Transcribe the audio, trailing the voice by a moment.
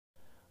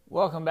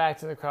Welcome back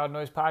to the Crowd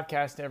Noise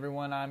Podcast,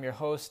 everyone. I'm your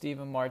host,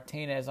 Steven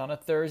Martinez, on a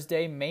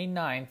Thursday, May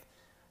 9th,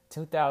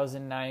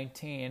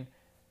 2019.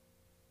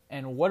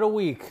 And what a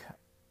week.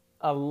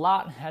 A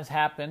lot has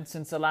happened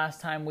since the last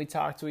time we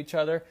talked to each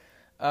other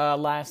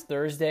last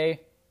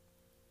Thursday.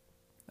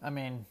 I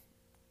mean,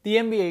 the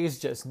NBA is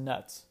just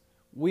nuts.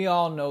 We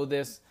all know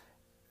this.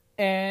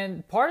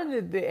 And part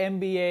of the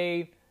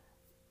NBA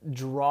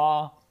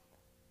draw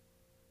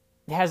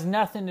has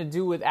nothing to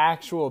do with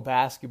actual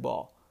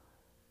basketball.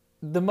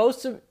 The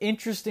most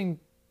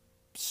interesting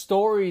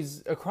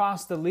stories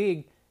across the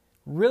league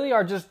really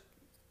are just,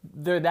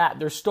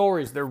 they're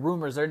stories, they're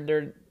rumors,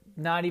 they're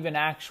not even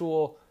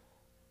actual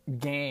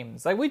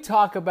games. Like we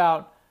talk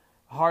about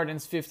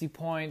Harden's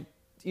 50-point,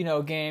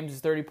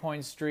 games,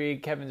 30-point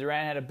streak, Kevin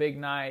Durant had a big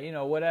night,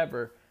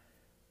 whatever.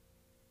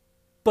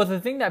 But the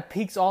thing that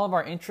piques all of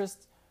our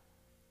interest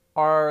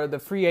are the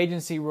free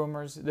agency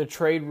rumors, the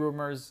trade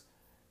rumors,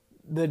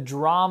 the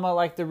drama,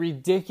 like the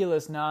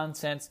ridiculous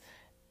nonsense.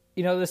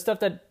 The stuff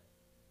that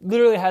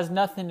literally has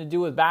nothing to do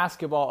with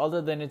basketball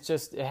other than it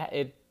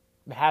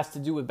has to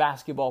do with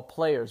basketball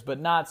players, but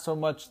not so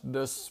much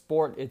the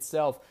sport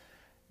itself.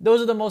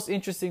 Those are the most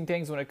interesting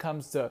things when it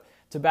comes to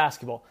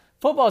basketball.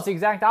 Football is the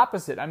exact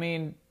opposite. I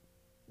mean,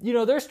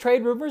 there's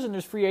trade rumors and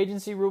there's free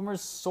agency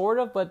rumors, sort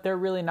of, but they're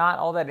really not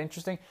all that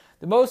interesting.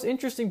 The most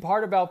interesting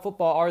part about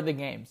football are the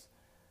games.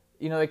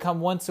 They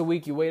come once a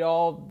week. You wait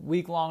all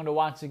week long to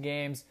watch the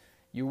games.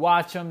 You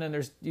watch them, then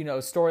there's,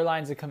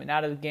 storylines that are coming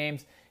out of the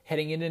games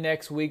heading into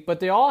next week, but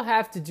they all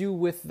have to do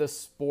with the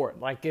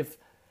sport. Like if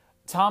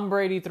Tom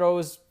Brady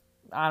throws,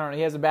 I don't know,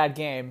 he has a bad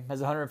game,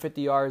 has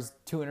 150 yards,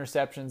 2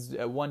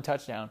 interceptions, 1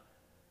 touchdown.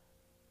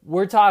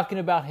 We're talking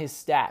about his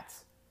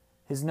stats,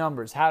 his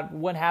numbers,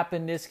 what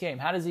happened this game.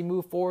 How does he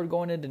move forward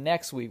going into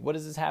next week? What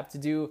does this have to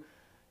do,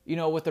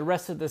 with the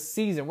rest of the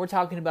season? We're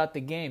talking about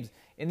the games.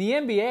 In the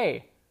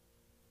NBA,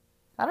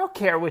 I don't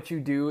care what you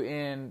do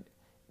in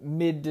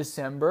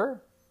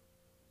mid-December.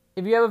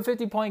 If you have a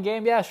 50-point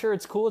game, yeah, sure,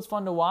 it's cool, it's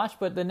fun to watch,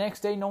 but the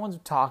next day, no one's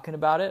talking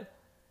about it.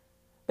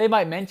 They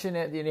might mention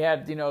it. You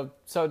had,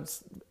 so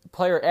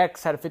player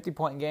X had a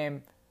 50-point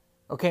game.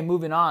 Okay,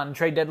 moving on.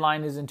 Trade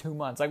deadline is in 2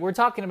 months. Like, we're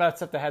talking about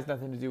stuff that has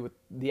nothing to do with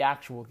the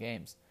actual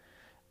games.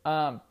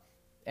 And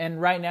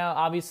right now,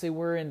 obviously,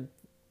 we're in,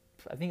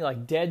 I think,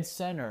 like dead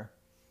center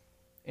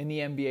in the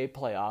NBA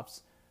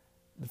playoffs.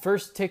 The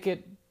first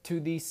ticket to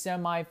the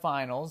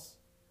semifinals,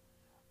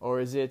 or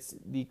is it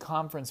the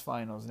conference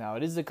finals now?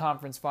 It is the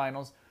conference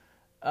finals,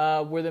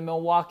 where the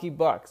Milwaukee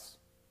Bucks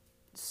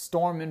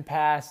storming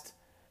past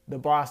the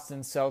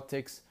Boston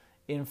Celtics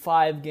in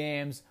 5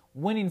 games,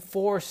 winning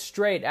 4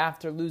 straight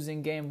after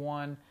losing game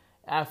 1,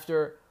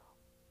 after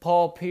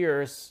Paul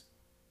Pierce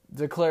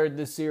declared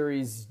the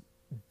series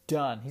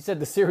done. He said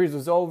the series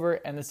was over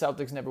and the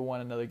Celtics never won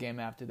another game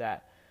after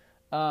that.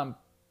 That's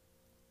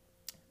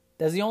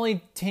the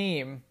only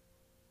team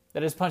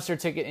that has punched their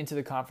ticket into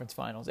the conference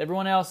finals.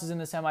 Everyone else is in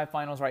the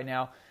semifinals right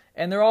now,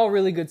 and they're all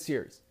really good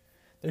series.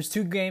 There's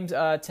 2 games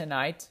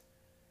tonight,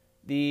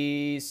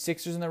 the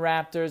Sixers and the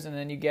Raptors, and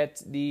then you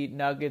get the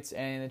Nuggets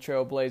and the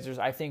Trail Blazers.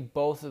 I think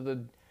both of the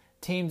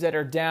teams that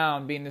are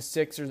down, being the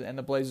Sixers and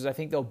the Blazers, I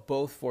think they'll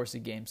both force a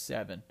Game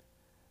 7.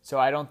 So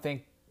I don't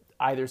think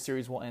either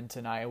series will end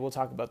tonight. We'll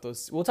talk about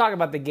those. We'll talk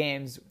about the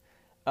games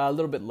a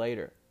little bit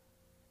later.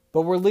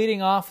 But we're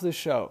leading off the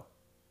show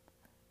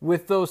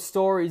with those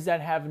stories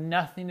that have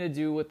nothing to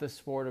do with the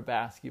sport of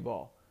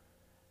basketball.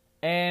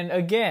 And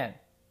again,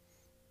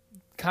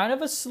 kind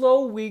of a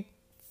slow week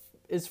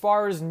as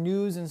far as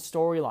news and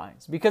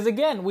storylines. Because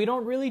again, we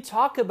don't really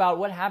talk about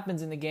what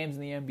happens in the games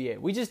in the NBA.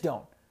 We just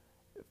don't.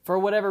 For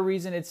whatever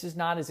reason, it's just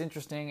not as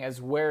interesting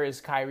as where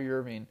is Kyrie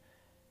Irving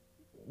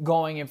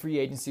going in free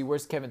agency?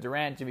 Where's Kevin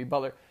Durant, Jimmy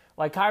Butler?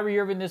 Like Kyrie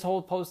Irving this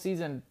whole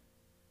postseason,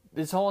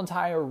 this whole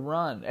entire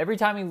run, every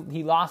time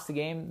he lost the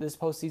game this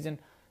postseason,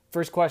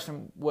 first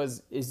question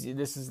was, is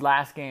this his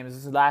last game? Is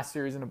this his last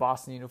series in a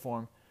Boston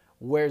uniform?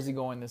 Where's he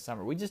going this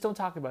summer? We just don't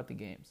talk about the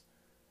games.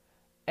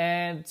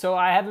 And so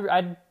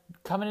I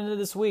coming into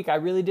this week, I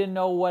really didn't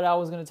know what I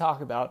was going to talk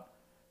about.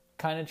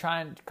 Kind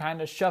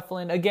of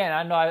shuffling. Again,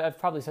 I know I've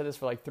probably said this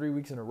for like 3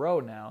 weeks in a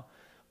row now,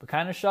 but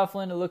kind of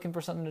shuffling and looking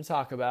for something to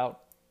talk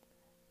about.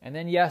 And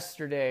then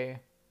yesterday,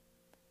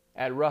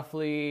 at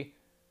roughly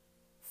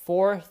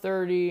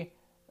 4:30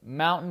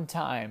 Mountain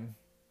Time,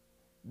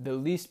 the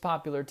least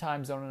popular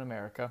time zone in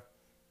America,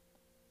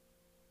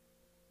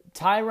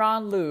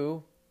 Tyronn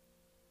Lue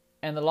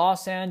and the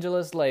Los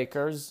Angeles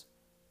Lakers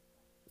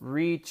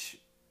reach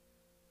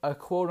a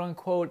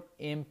quote-unquote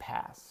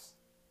impasse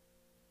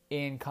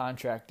in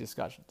contract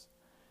discussions.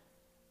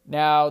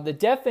 Now, the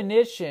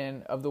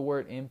definition of the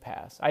word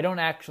impasse, I don't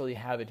actually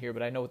have it here,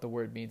 but I know what the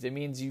word means. It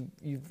means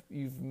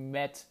you've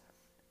met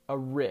a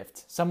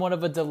rift, somewhat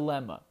of a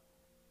dilemma.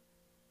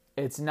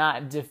 It's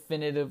not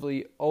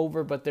definitively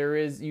over, but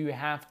you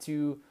have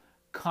to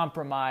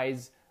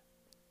compromise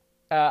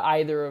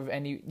either of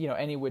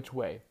any which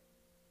way.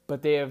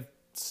 But they have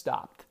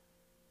stopped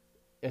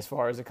as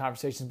far as the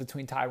conversations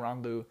between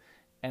Tyronn Lue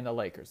and the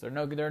Lakers.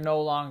 They're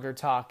no longer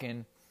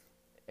talking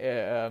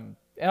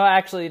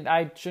Actually,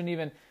 I shouldn't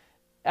even.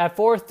 At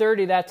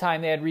 4:30 that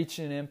time, they had reached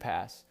an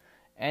impasse.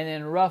 And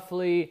then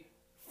roughly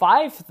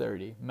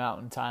 5:30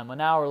 Mountain Time, an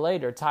hour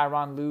later,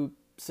 Tyronn Lue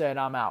said,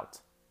 "I'm out.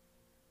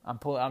 I'm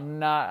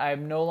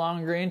no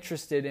longer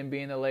interested in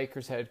being the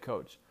Lakers head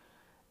coach."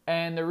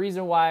 And the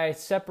reason why I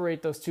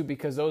separate those two,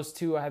 because those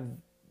two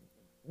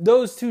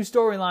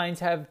storylines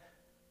have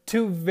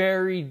two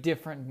very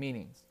different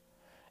meanings.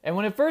 And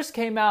when it first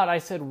came out, I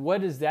said,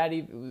 "What does that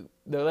even?"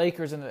 The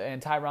Lakers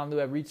and Tyronn Lue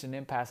have reached an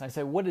impasse. And I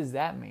said, "What does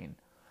that mean?"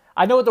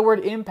 I know what the word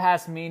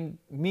impasse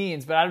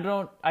means, but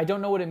I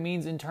don't know what it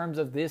means in terms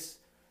of this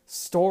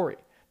story.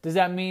 Does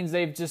that mean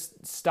they've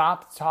just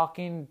stopped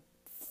talking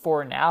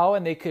for now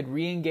and they could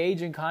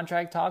re-engage in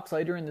contract talks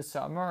later in the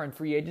summer and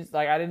free agents?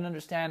 Like, I didn't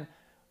understand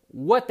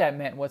what that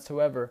meant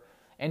whatsoever.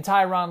 And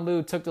Tyronn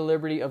Lue took the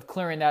liberty of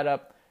clearing that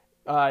up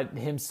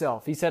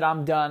himself. He said,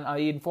 "I'm done."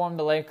 He informed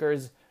the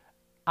Lakers,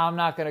 "I'm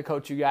not going to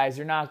coach you guys.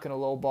 You're not going to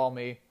lowball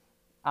me.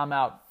 I'm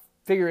out.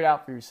 Figure it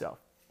out for yourself."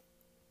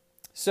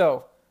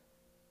 So,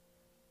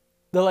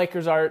 the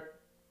Lakers are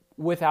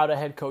without a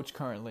head coach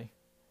currently.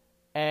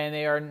 And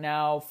they are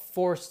now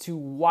forced to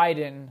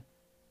widen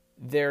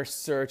their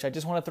search. I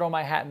just want to throw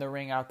my hat in the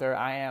ring out there.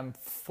 I am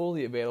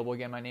fully available.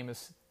 Again, my name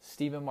is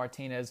Steven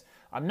Martinez.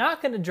 I'm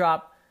not going to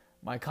drop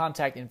my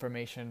contact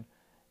information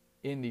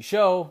in the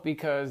show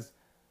because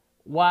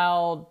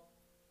while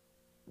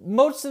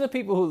most of the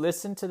people who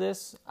listen to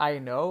this, I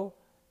know,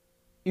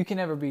 you can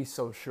never be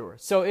so sure.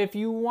 So if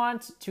you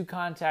want to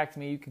contact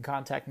me, you can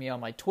contact me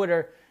on my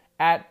Twitter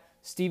at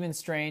Steven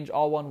Strange,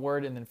 all one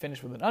word, and then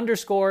finish with an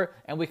underscore,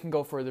 and we can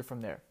go further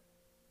from there.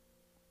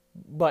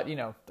 But,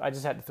 I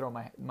just had to throw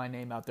my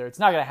name out there. It's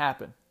not going to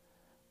happen.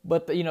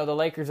 But, the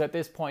Lakers at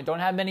this point don't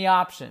have many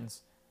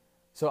options.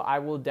 So I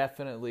will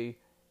definitely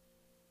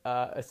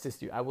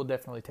assist you. I will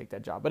definitely take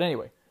that job. But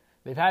anyway,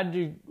 they've had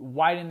to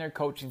widen their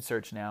coaching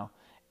search now,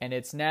 and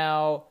it's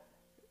now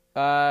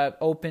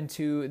open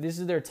to, this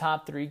is their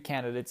top 3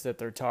 candidates that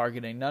they're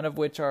targeting, none of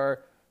which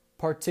are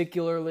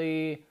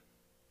particularly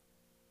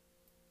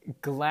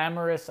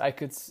glamorous. I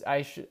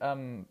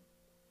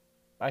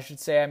should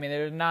say. I mean,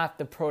 they're not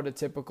the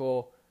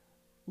prototypical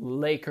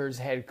Lakers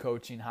head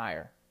coaching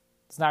hire.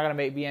 It's not going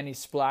to be any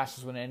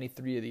splashes with any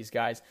 3 of these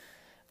guys.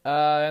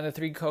 And the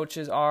 3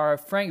 coaches are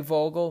Frank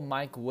Vogel,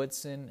 Mike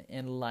Woodson,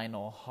 and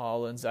Lionel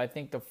Hollins. I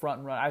think the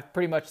front run, I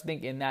pretty much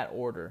think in that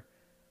order,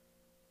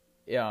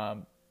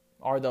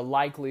 are the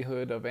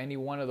likelihood of any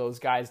one of those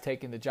guys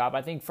taking the job.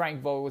 I think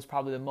Frank Vogel was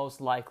probably the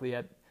most likely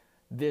at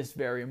this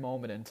very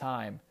moment in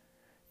time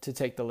to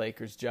take the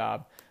Lakers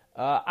job.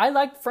 I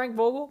like Frank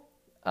Vogel.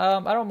 I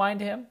don't mind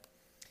him.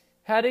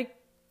 Had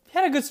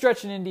a good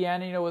stretch in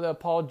Indiana, with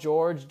Paul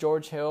George,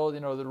 George Hill,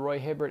 the Roy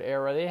Hibbert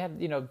era. They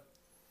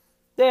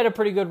had a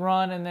pretty good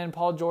run, and then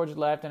Paul George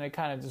left, and it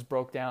kind of just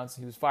broke down,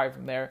 so he was fired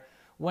from there.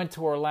 Went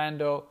to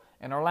Orlando,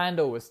 and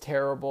Orlando was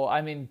terrible.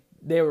 I mean,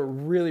 they were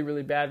really,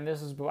 really bad, and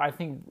this was, I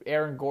think,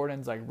 Aaron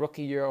Gordon's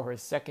rookie year or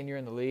his second year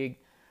in the league.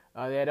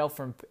 They had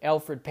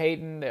Elfrid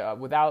Payton.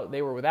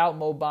 They were without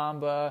Mo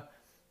Bamba.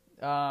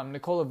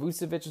 Nikola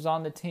Vucevic was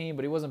on the team,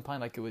 but he wasn't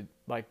playing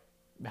like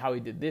how he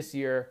did this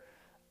year.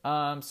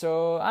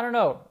 So I don't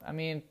know. I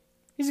mean,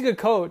 he's a good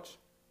coach,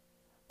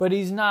 but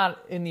he's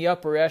not in the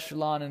upper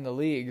echelon in the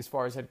league as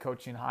far as head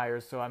coaching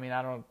hires. So I mean,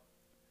 I don't know.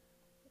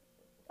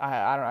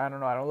 I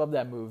don't love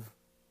that move,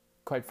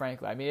 quite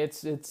frankly. I mean,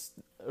 it's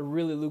a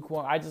really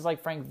lukewarm. I just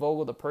like Frank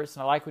Vogel, the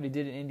person. I like what he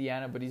did in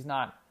Indiana, but he's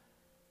not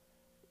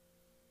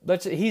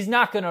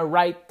going to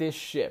right this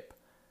ship.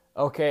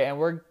 Okay, and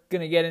we're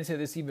going to get into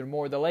this even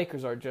more. The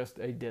Lakers are just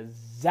a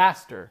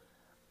disaster.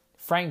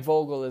 Frank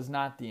Vogel is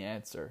not the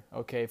answer,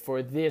 okay,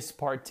 for this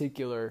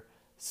particular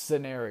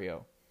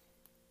scenario.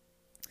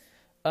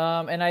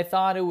 And I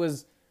thought it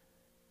was,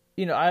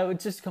 I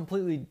was just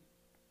completely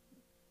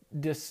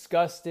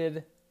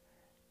disgusted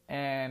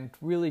and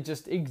really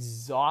just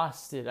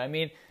exhausted. I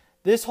mean,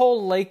 this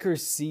whole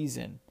Lakers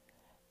season,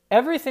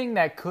 everything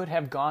that could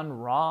have gone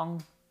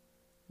wrong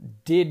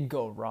did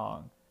go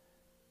wrong.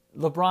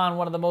 LeBron,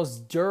 one of the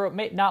most durable,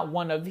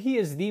 he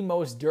is the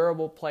most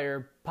durable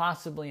player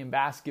possibly in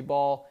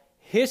basketball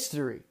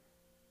history.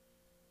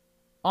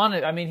 On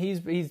it, I mean,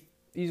 he's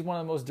one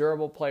of the most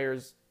durable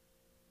players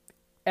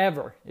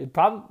ever. It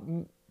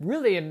probably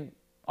really in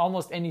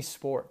almost any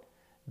sport.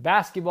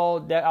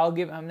 Basketball, I'll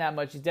give him that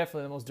much. He's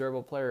definitely the most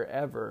durable player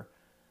ever.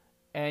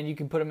 And you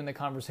can put him in the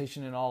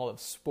conversation in all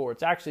of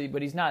sports. Actually,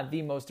 but he's not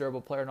the most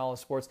durable player in all of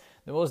sports.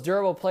 The most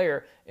durable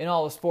player in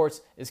all of sports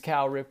is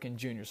Cal Ripken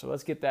Jr. So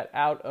let's get that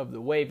out of the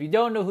way. If you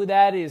don't know who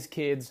that is,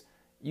 kids,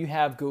 you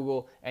have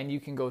Google, and you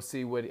can go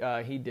see what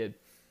he did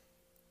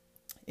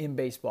in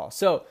baseball.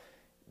 So,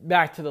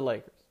 back to the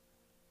Lakers.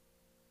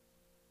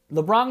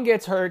 LeBron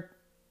gets hurt.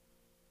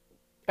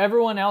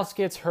 Everyone else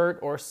gets hurt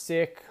or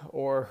sick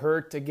or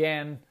hurt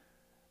again.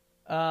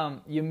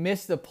 You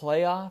miss the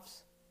playoffs.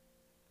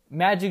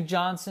 Magic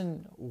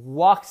Johnson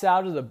walks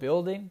out of the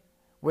building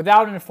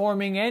without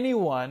informing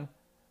anyone.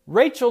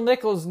 Rachel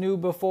Nichols knew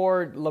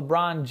before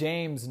LeBron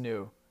James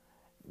knew.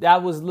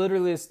 That was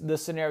literally the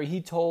scenario.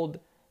 He told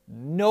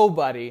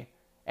nobody,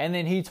 and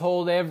then he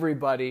told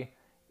everybody,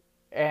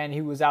 and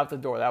he was out the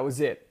door. That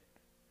was it.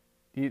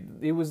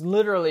 It was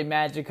literally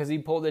magic because he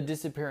pulled a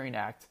disappearing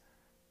act.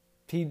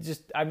 He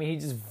just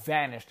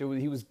vanished.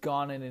 He was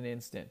gone in an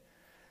instant.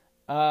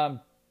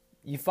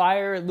 You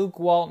fire Luke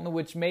Walton,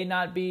 which may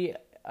not be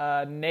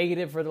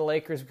negative for the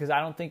Lakers because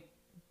I don't think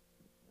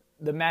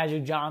the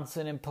Magic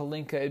Johnson and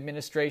Pelinka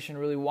administration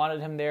really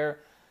wanted him there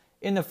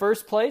in the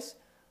first place.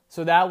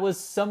 So that was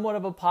somewhat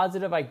of a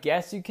positive, I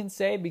guess you can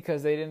say,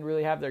 because they didn't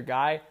really have their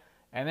guy.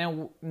 And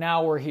then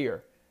now we're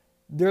here.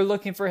 They're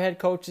looking for head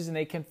coaches and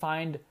they can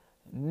find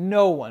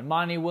no one.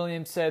 Monty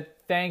Williams said,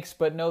 thanks,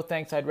 but no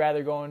thanks. I'd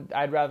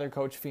rather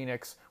coach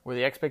Phoenix where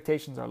the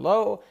expectations are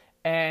low.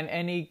 And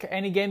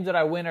any games that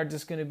I win are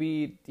just going to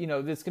be,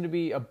 it's going to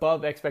be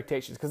above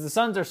expectations. Because the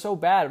Suns are so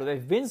bad, or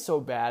they've been so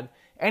bad,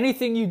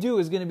 anything you do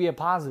is going to be a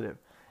positive.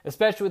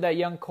 Especially with that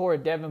young core,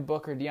 Devin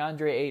Booker,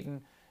 DeAndre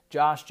Ayton,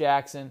 Josh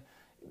Jackson.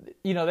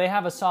 They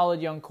have a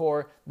solid young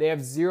core. They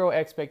have zero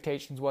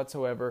expectations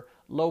whatsoever.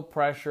 Low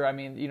pressure.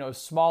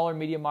 Smaller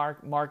media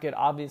market,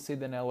 obviously,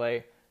 than LA.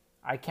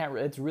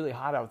 It's really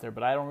hot out there,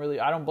 but I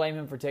don't blame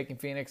him for taking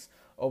Phoenix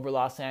over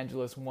Los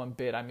Angeles one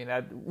bit.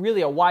 That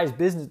really a wise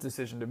business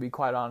decision, to be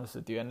quite honest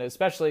with you. And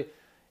especially,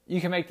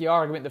 you can make the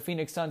argument the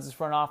Phoenix Suns'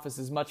 front office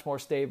is much more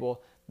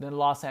stable than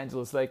Los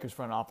Angeles Lakers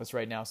front office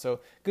right now.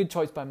 So good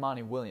choice by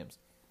Monty Williams.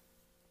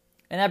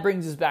 And that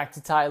brings us back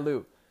to Ty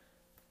Lue.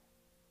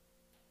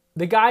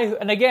 The guy who,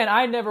 and again,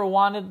 I never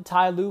wanted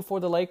Ty Lue for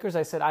the Lakers.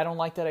 I said, I don't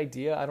like that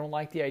idea. I don't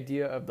like the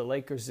idea of the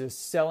Lakers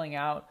just selling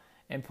out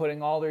and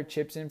putting all their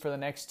chips in for the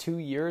next 2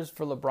 years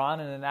for LeBron,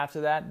 and then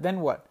after that,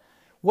 then what?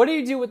 What do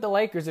you do with the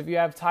Lakers if you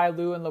have Ty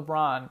Lue and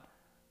LeBron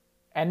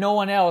and no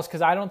one else?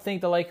 Because I don't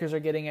think the Lakers are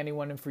getting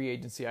anyone in free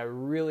agency. I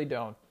really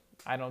don't.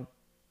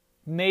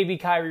 Maybe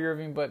Kyrie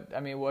Irving, but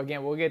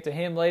again, we'll get to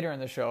him later in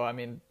the show.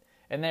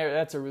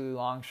 That's a really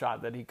long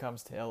shot that he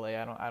comes to LA.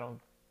 I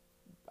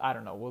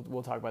don't know.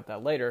 We'll talk about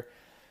that later.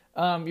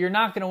 You're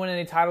not going to win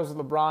any titles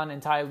with LeBron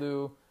and Ty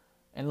Lue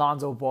and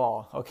Lonzo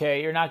Ball,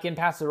 okay? You're not getting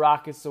past the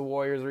Rockets, the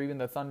Warriors, or even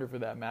the Thunder for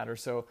that matter.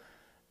 So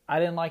I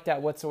didn't like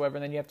that whatsoever.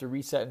 And then you have to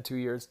reset in 2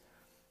 years.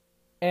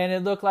 And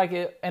it looked like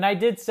it. And I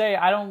did say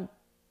I don't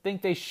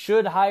think they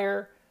should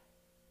hire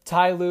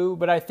Ty Lue,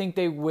 but I think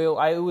they will.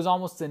 It was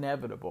almost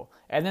inevitable.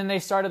 And then they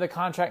started the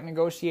contract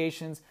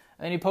negotiations.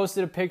 And then he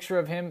posted a picture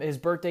of him, his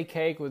birthday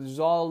cake, which was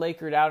all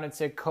Lakered out, and it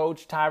said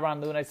Coach Tyronn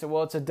Lue. And I said,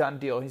 well, it's a done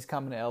deal. He's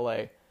coming to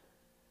L.A.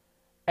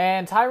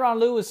 And Tyronn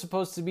Lue is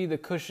supposed to be the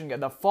cushion guy,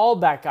 the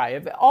fallback guy.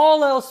 If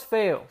all else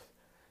fails,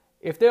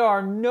 if there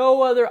are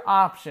no other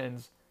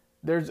options,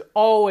 there's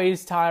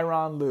always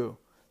Tyronn Lue.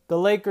 The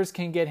Lakers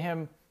can get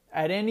him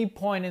at any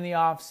point in the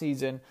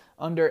offseason,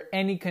 under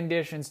any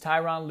conditions.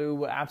 Tyronn Lue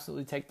will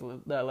absolutely take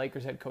the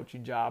Lakers head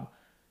coaching job.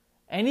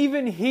 And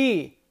even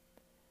he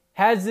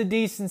has the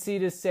decency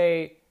to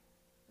say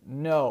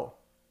no.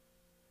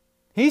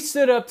 He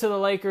stood up to the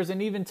Lakers,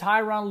 and even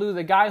Tyronn Lue,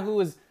 the guy who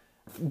was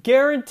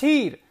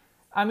guaranteed,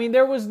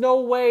 there was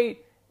no way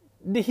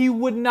he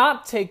would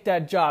not take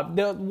that job.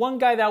 The one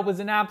guy that was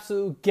an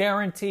absolute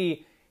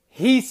guarantee,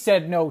 he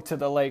said no to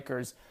the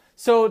Lakers.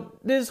 So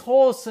this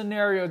whole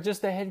scenario,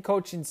 just the head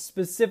coaching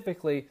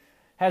specifically,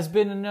 has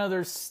been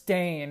another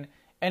stain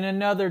and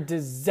another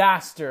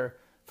disaster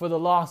for the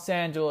Los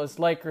Angeles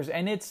Lakers.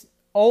 And it's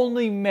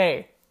only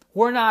May.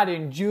 We're not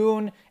in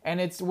June,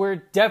 and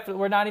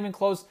we're not even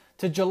close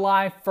to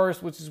July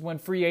 1st, which is when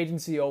free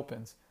agency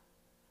opens.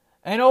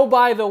 And oh,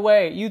 by the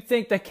way, you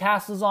think the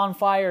castle's on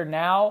fire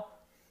now?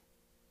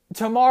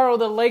 Tomorrow,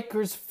 the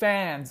Lakers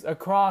fans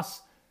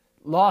across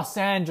Los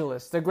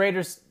Angeles, the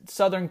greater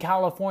Southern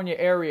California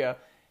area,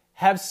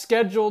 have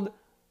scheduled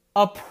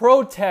a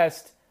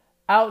protest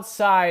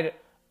outside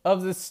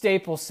of the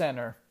Staples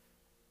Center.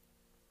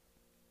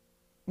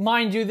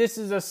 Mind you, this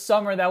is a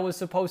summer that was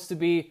supposed to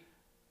be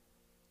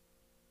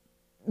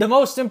the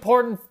most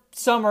important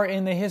summer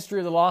in the history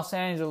of the Los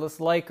Angeles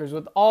Lakers.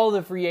 With all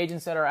the free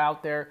agents that are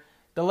out there,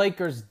 the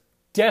Lakers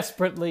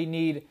desperately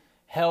need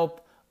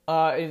help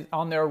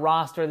on their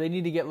roster. They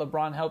need to get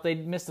LeBron help. They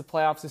missed the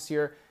playoffs this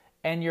year.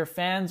 And your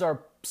fans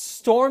are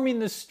storming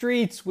the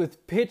streets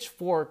with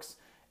pitchforks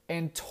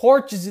and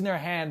torches in their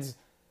hands,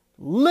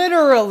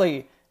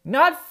 literally,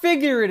 not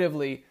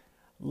figuratively,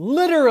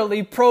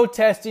 literally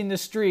protesting the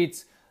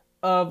streets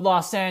of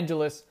Los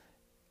Angeles.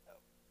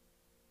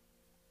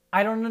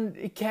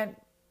 It can't,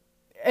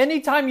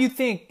 anytime you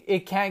think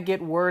it can't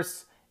get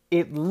worse,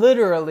 it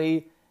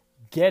literally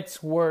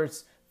gets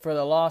worse for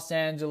the Los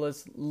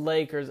Angeles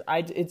Lakers.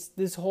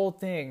 This whole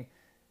thing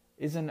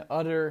is an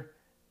utter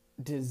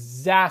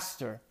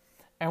disaster.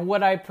 And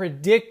what I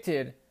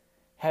predicted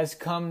has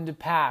come to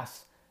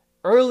pass.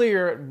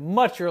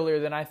 Much earlier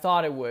than I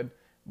thought it would,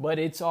 but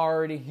it's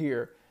already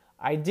here.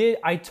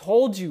 I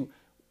told you,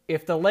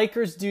 if the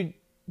Lakers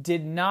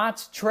did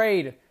not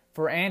trade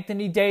for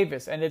Anthony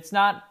Davis, and it's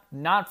not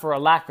for a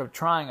lack of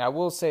trying, I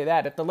will say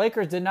that. If the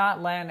Lakers did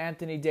not land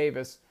Anthony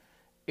Davis,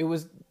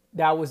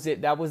 that was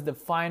it. That was the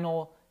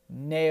final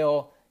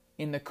nail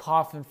in the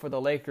coffin for the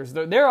Lakers.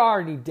 They're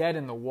already dead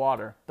in the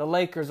water. The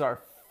Lakers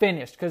are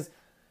finished. Because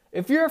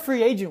if you're a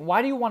free agent,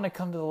 why do you want to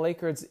come to the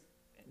Lakers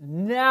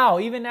now,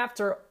 even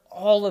after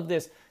all of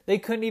this? They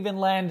couldn't even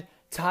land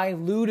Ty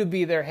Lue to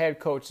be their head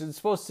coach. It's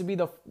supposed to be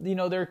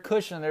their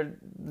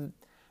cushion,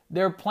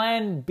 their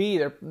plan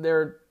B,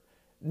 their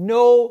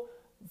no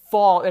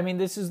fault. I mean,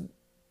 this is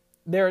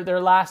their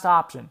last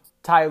option.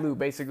 Ty Lue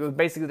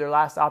basically their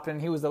last option.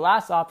 He was the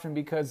last option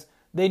because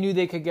they knew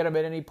they could get him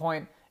at any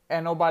point,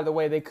 and oh, by the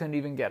way, they couldn't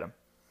even get him.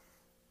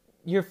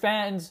 Your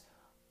fans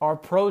are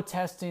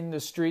protesting the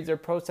streets, they're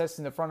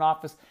protesting the front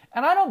office,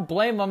 and I don't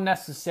blame them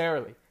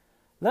necessarily.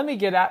 Let me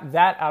get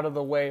that out of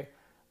the way.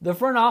 The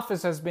front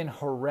office has been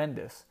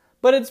horrendous,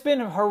 but it's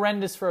been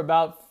horrendous for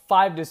about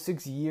 5 to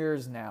 6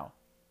 years now.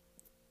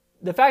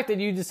 The fact that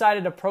you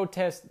decided to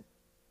protest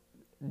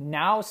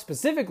now,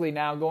 specifically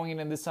now, going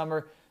into the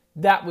summer,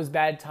 that was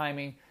bad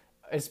timing.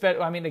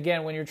 I mean,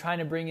 again, when you're trying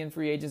to bring in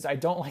free agents, I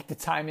don't like the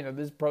timing of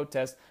this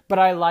protest, but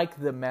I like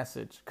the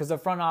message because the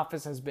front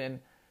office has been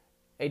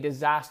a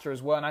disaster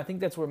as well, and I think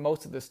that's where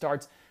most of this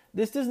starts.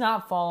 This does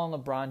not fall on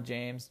LeBron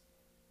James.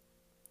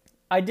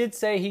 I did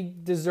say he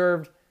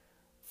deserved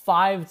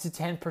 5 to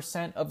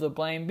 10% of the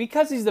blame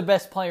because he's the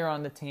best player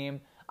on the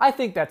team. I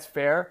think that's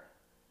fair.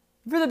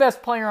 If you're the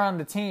best player on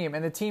the team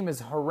and the team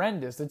is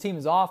horrendous, the team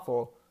is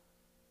awful,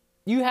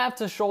 you have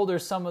to shoulder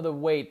some of the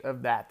weight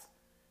of that.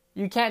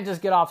 You can't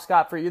just get off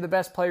scot-free. You're the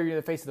best player, you're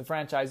the face of the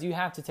franchise. You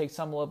have to take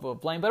some level of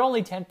blame, but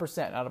only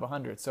 10% out of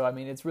 100. So, I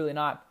mean, it's really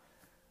not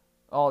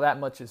all that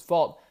much his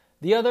fault.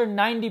 The other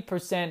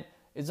 90%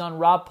 is on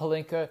Rob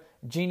Pelinka,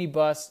 Jeannie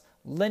Buss,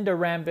 Linda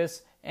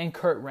Rambis, and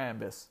Kurt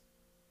Rambis.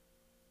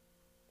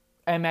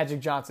 And Magic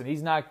Johnson. He's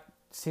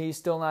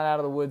still not out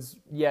of the woods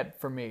yet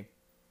for me.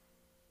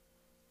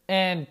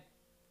 And,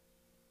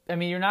 I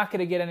mean, you're not going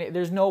to get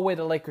there's no way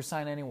the Lakers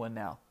sign anyone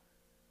now.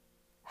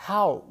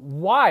 How?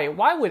 Why?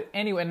 Why would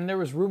anyone? And there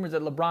was rumors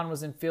that LeBron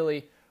was in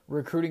Philly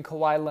recruiting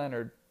Kawhi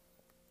Leonard,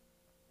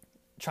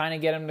 trying to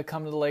get him to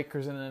come to the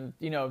Lakers, and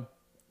then,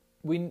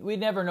 we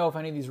never know if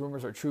any of these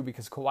rumors are true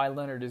because Kawhi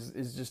Leonard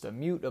is just a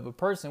mute of a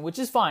person, which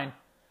is fine.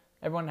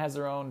 Everyone has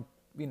their own,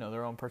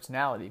 their own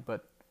personality,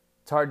 but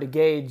it's hard to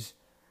gauge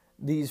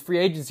these free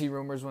agency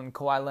rumors when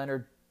Kawhi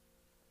Leonard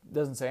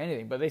doesn't say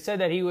anything. But they said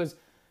that he was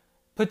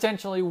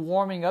potentially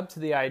warming up to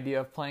the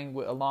idea of playing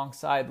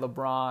alongside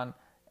LeBron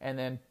and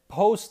then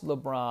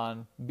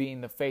post-LeBron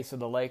being the face of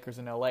the Lakers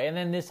in LA. And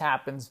then this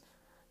happens,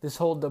 this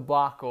whole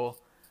debacle.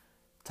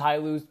 Ty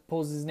Lue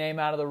pulls his name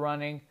out of the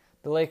running.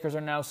 The Lakers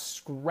are now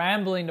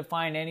scrambling to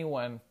find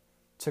anyone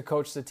to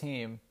coach the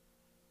team.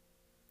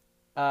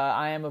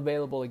 I am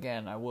available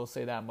again, I will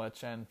say that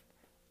much. And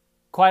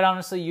quite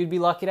honestly, you'd be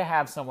lucky to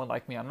have someone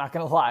like me. I'm not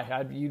going to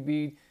lie.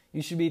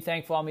 You should be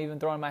thankful I'm even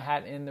throwing my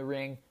hat in the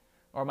ring,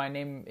 or my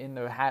name in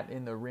the hat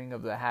in the ring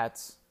of the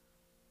hats.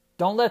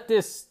 Don't let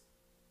this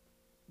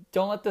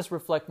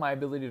reflect my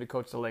ability to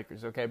coach the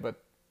Lakers, okay?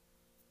 But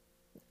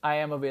I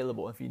am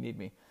available if you need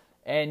me.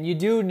 And you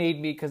do need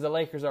me because the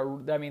Lakers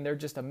they're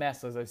just a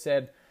mess, as I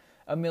said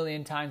a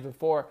million times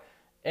before.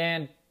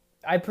 And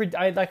I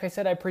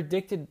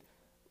predicted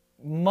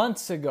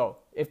months ago,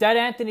 if that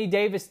Anthony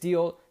Davis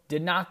deal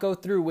did not go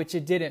through, which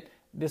it didn't,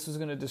 this was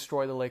going to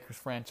destroy the Lakers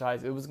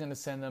franchise. It was going to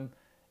send them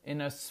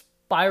in a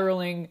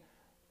spiraling,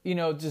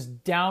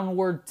 just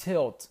downward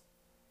tilt.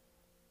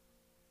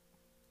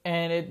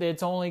 And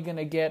it's only going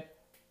to get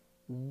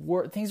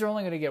worse. Things are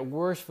only going to get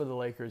worse for the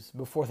Lakers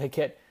before they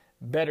get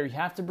better. You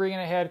have to bring in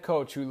a head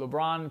coach who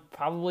LeBron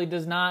probably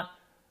does not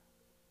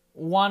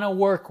want to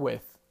work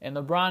with. And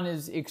LeBron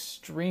is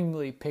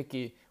extremely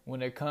picky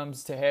when it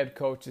comes to head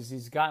coaches.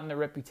 He's gotten a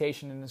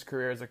reputation in his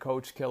career as a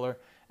coach killer,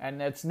 and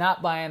that's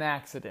not by an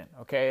accident.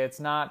 Okay, it's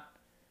not.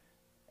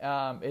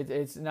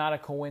 It's not a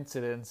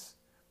coincidence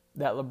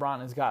that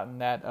LeBron has gotten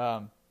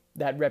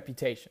that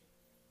reputation.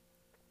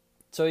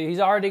 So he's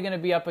already going to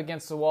be up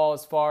against the wall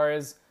as far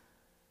as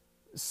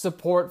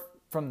support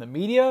from the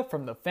media,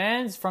 from the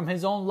fans, from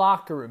his own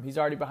locker room. He's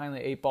already behind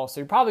the 8 ball,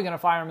 so you're probably going to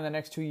fire him in the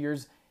next 2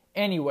 years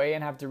anyway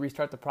and have to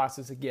restart the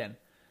process again.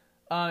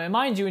 And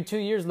mind you, in 2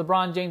 years,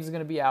 LeBron James is going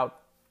to be out.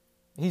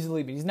 He's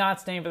leaving. He's not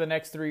staying for the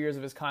next 3 years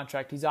of his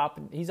contract. He's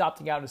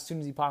opting out as soon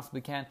as he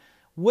possibly can.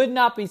 Would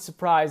not be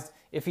surprised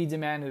if he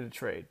demanded a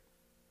trade.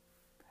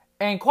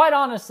 And quite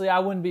honestly, I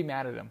wouldn't be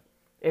mad at him.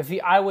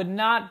 I would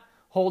not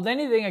hold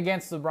anything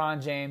against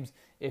LeBron James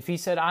if he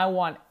said, I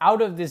want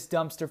out of this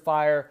dumpster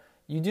fire.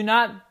 You do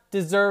not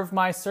deserve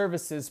my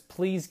services.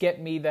 Please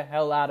get me the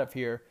hell out of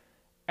here.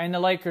 And the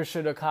Lakers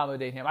should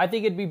accommodate him. I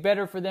think it'd be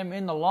better for them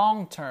in the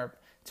long term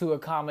to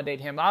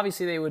accommodate him.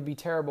 Obviously, they would be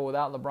terrible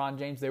without LeBron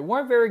James. They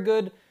weren't very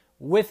good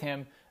with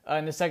him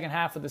in the second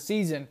half of the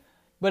season.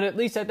 But at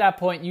least at that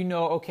point,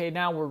 okay,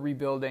 now we're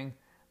rebuilding.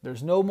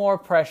 There's no more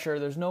pressure.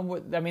 There's no more.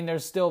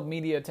 There's still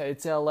media.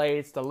 It's LA.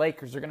 It's the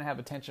Lakers. They're going to have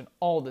attention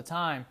all the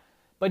time.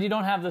 But you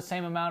don't have the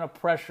same amount of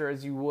pressure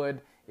as you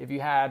would if you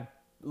had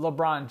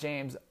LeBron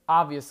James.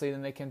 Obviously,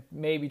 then they can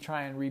maybe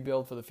try and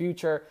rebuild for the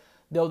future.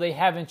 Though they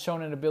haven't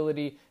shown an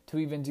ability to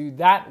even do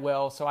that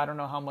well, so I don't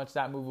know how much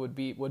that move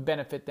would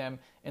benefit them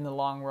in the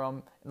long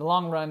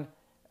run.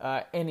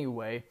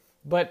 Anyway,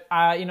 But,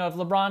 if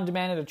LeBron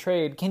demanded a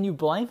trade, can you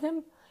blame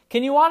him?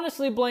 Can you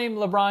honestly blame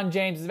LeBron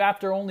James if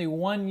after only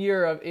 1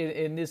 year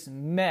in this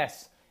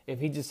mess, if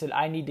he just said,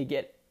 I need to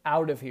get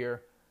out of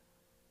here?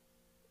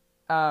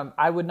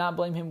 I would not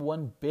blame him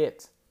one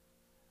bit.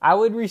 I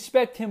would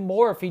respect him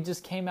more if he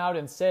just came out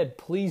and said,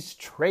 please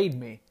trade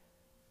me.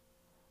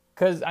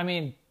 Because,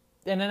 and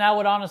then I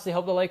would honestly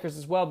help the Lakers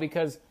as well,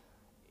 because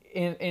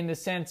in the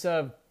sense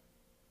of,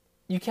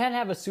 you can't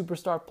have a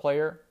superstar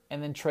player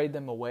and then trade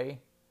them away.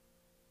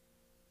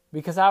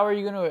 Because how are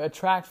you going to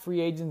attract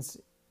free agents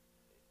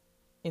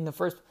in the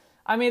first...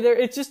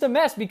 it's just a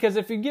mess, because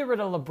if you get rid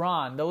of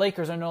LeBron, the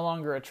Lakers are no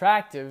longer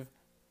attractive,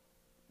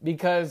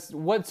 because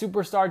what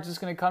superstar is just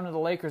going to come to the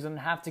Lakers and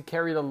have to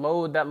carry the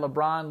load that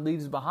LeBron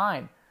leaves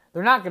behind?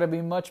 They're not going to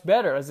be much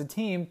better as a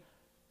team.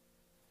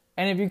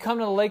 And if you come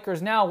to the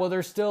Lakers now, well,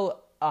 they're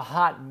still a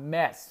hot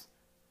mess.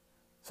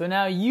 So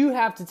now you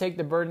have to take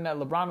the burden that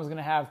LeBron was going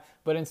to have,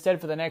 but instead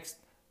for the next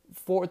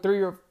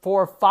 3 or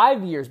 4 or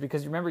 5 years,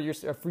 because remember, you're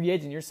a free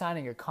agent, you're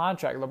signing a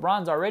contract.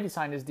 LeBron's already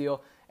signed his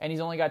deal, and he's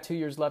only got 2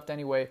 years left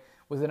anyway,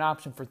 with an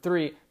option for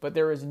 3, but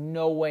there is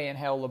no way in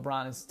hell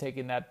LeBron is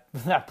taking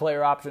that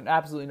player option.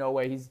 Absolutely no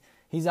way.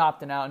 He's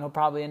opting out, and he'll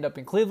probably end up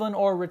in Cleveland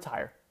or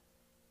retire.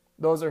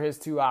 Those are his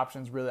 2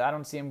 options, really. I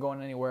don't see him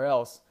going anywhere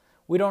else.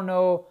 We don't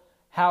know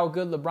how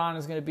good LeBron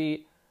is going to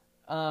be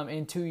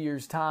in 2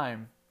 years'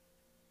 time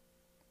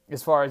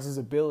as far as his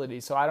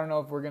ability. So I don't know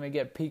if we're going to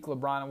get peak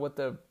LeBron and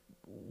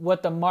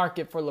what the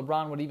market for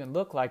LeBron would even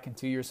look like in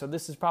 2 years. So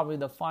this is probably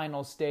the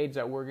final stage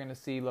that we're going to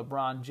see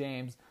LeBron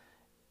James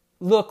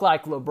look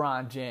like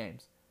LeBron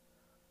James,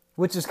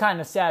 which is kind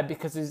of sad,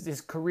 because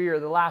his career,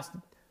 the last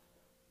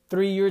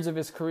 3 years of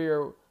his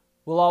career,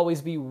 will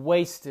always be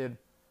wasted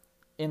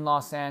in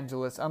Los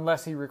Angeles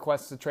unless he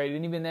requests a trade.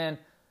 And even then,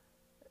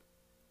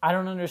 I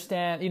don't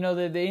understand.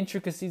 The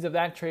intricacies of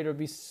that trade would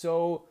be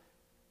so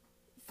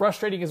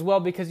frustrating as well,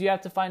 because you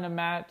have to find a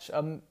match,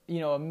 a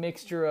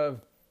mixture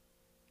of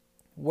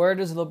where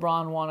does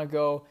LeBron want to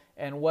go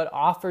and what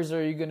offers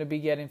are you going to be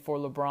getting for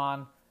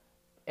LeBron.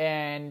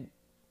 And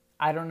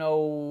I don't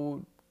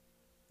know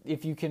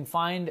if you can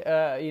find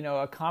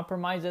a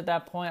compromise at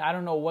that point. I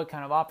don't know what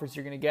kind of offers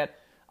you're going to get.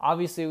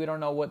 Obviously, we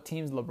don't know what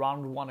teams LeBron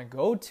would want to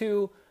go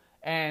to.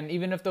 And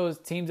even if those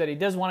teams that he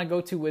does want to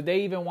go to, would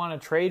they even want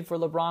to trade for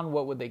LeBron?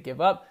 What would they give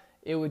up?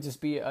 It would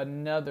just be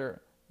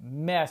another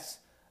mess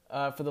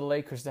for the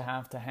Lakers to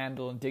have to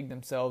handle and dig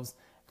themselves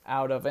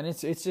out of. And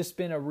it's just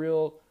been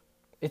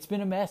it's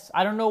been a mess.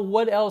 I don't know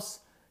what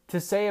else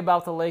to say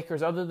about the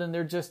Lakers other than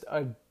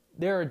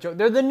they're a joke.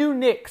 They're the new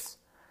Knicks.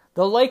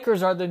 The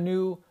Lakers are the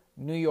new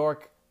New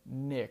York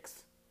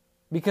Knicks.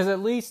 Because at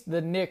least the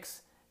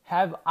Knicks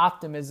have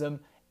optimism,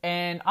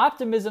 and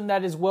optimism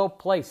that is well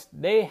placed.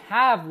 They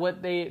have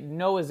what they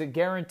know is a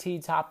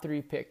guaranteed top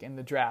 3 pick in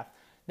the draft.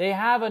 They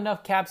have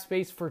enough cap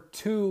space for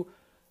 2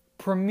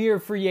 premier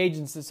free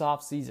agents this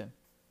offseason.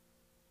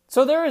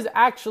 So there is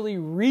actually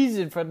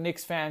reason for the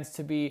Knicks fans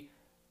to be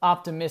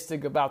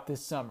optimistic about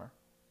this summer.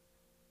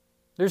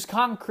 There's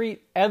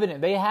concrete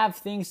evidence. They have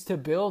things to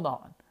build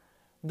on.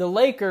 The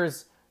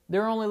Lakers,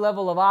 their only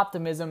level of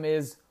optimism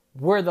is,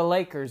 we're the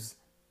Lakers.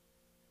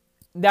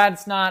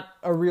 That's not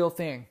a real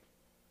thing.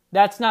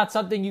 That's not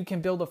something you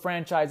can build a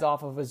franchise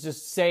off of, is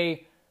just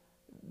say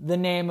the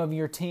name of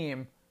your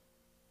team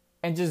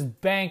and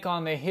just bank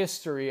on the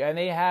history. And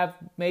they have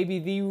maybe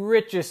the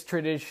richest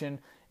tradition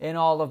in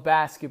all of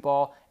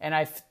basketball, and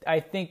I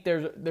think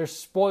they're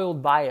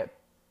spoiled by it.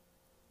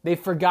 They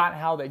forgot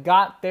how they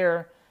got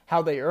there,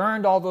 how they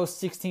earned all those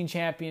 16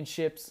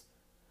 championships,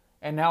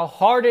 and how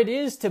hard it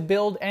is to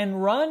build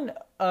and run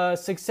a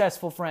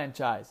successful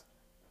franchise.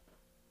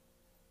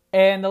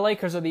 And the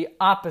Lakers are the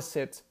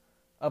opposite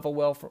of a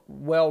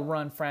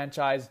well-run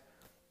franchise.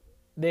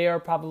 They are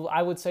probably,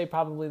 I would say,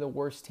 probably the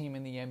worst team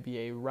in the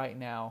NBA right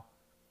now.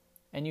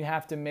 And you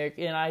have to make,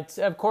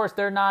 of course,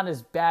 they're not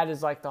as bad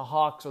as like the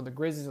Hawks or the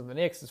Grizzlies or the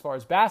Knicks as far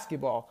as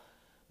basketball.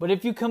 But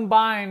if you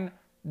combine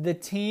the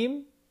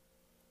team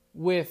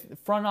with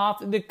front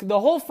office, the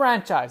whole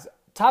franchise,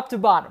 top to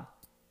bottom,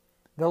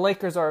 the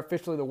Lakers are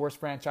officially the worst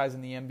franchise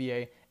in the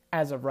NBA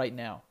as of right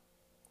now.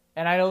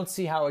 And I don't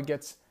see how it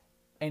gets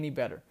any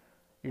better.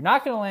 You're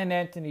not going to land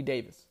Anthony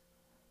Davis,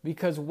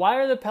 because why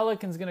are the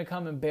Pelicans going to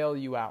come and bail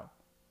you out?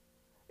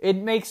 It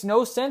makes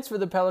no sense for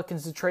the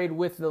Pelicans to trade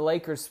with the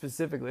Lakers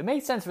specifically. It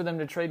makes sense for them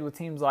to trade with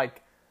teams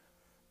like,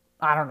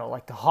 I don't know,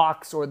 like the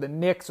Hawks or the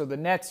Knicks or the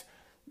Nets.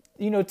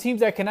 Teams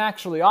that can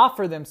actually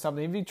offer them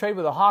something. If you trade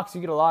with the Hawks,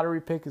 you get a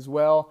lottery pick as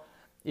well.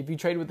 If you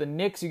trade with the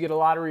Knicks, you get a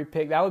lottery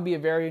pick. That would be a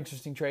very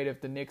interesting trade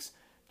if the Knicks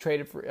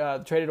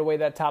traded away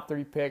that top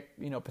 3 pick,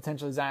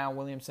 potentially Zion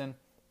Williamson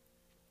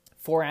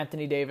for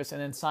Anthony Davis, and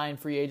then sign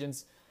free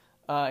agents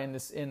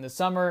in the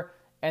summer.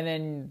 And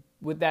then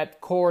with that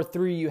core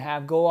 3 you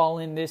have, go all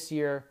in this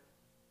year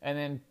and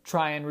then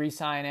try and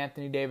re-sign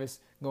Anthony Davis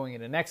going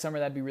into next summer.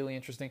 That'd be really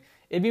interesting.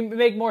 It'd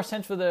make more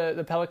sense for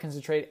the Pelicans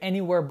to trade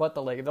anywhere but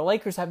the Lakers. The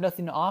Lakers have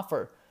nothing to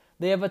offer.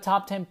 They have a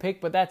top 10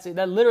 pick, but that's it.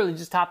 That literally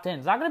just top 10.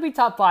 It's not going to be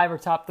top 5 or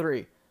top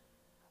 3.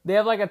 They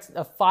have like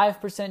a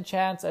 5%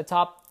 chance at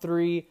top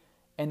 3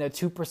 and a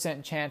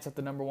 2% chance at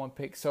the number 1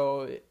 pick.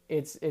 So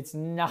it's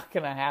not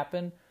going to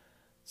happen.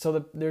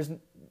 So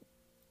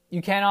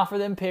you can't offer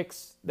them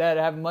picks that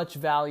have much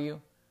value.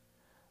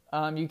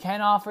 You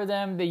can't offer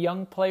them the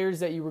young players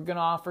that you were going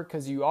to offer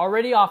because you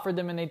already offered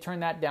them and they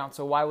turned that down.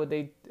 So why would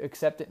they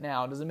accept it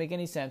now? It doesn't make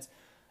any sense.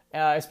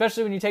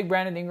 Especially when you take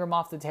Brandon Ingram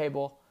off the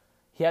table.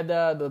 He had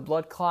the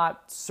blood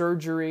clot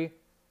surgery.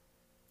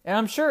 And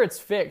I'm sure it's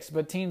fixed,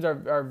 but teams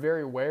are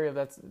very wary of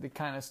the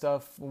kind of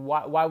stuff.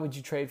 Why would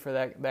you trade for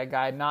that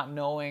guy not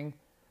knowing,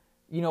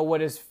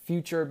 what his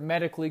future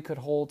medically could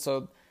hold?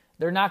 So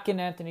they're not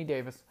getting Anthony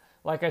Davis.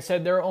 Like I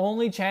said, their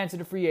only chance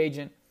at a free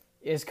agent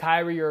is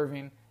Kyrie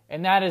Irving.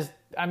 And that is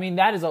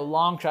a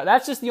long shot.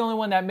 That's just the only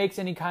one that makes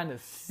any kind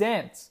of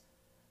sense.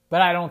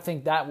 But I don't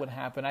think that would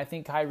happen. I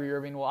think Kyrie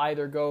Irving will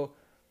either go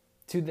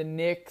to the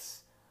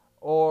Knicks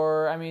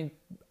or,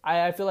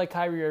 I feel like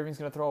Kyrie Irving's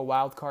going to throw a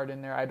wild card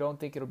in there. I don't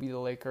think it'll be the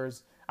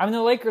Lakers.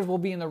 The Lakers will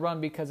be in the run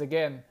because,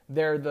 again,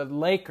 they're the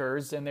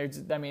Lakers. And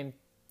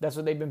that's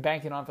what they've been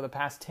banking on for the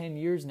past 10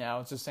 years now.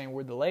 It's just saying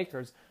we're the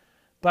Lakers.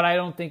 But I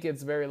don't think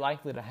it's very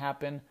likely to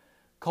happen.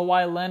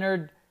 Kawhi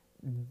Leonard,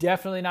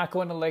 definitely not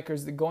going to the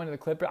Lakers, going to the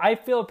Clippers. I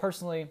feel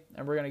personally,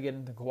 and we're going to get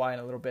into Kawhi in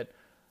a little bit,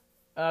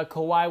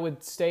 Kawhi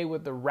would stay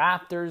with the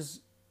Raptors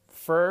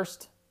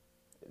first,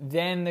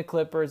 then the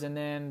Clippers, and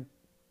then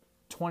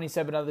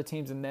 27 other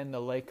teams, and then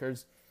the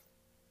Lakers.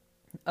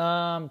 Who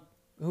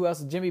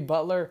else? Jimmy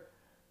Butler.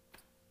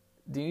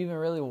 Do you even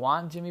really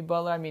want Jimmy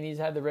Butler? He's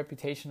had the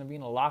reputation of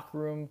being a locker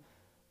room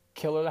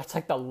killer. That's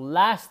like the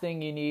last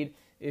thing you need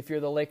if you're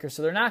the Lakers.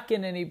 So they're not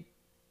getting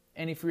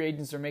any free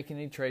agents or making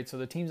any trades, so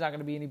the team's not going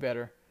to be any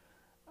better.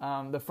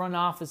 The front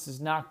office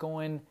is not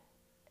going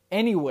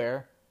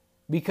anywhere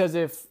because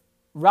if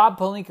Rob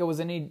Pelinka was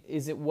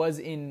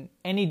in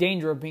any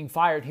danger of being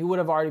fired, he would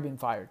have already been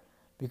fired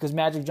because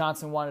Magic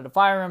Johnson wanted to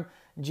fire him.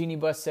 Jeannie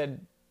Buss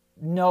said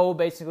no,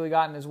 basically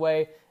got in his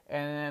way,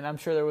 and I'm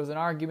sure there was an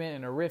argument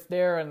and a rift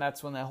there, and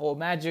that's when that whole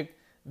Magic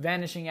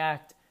Vanishing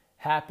Act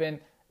happened.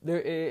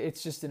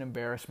 It's just an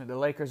embarrassment. The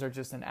Lakers are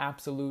just an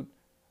absolute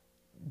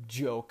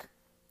joke.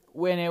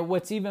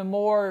 What's even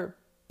more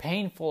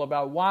painful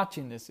about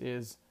watching this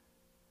is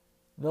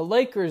the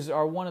Lakers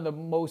are one of the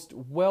most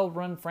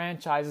well-run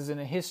franchises in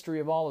the history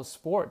of all of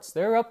sports.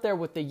 They're up there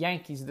with the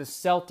Yankees, the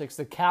Celtics,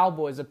 the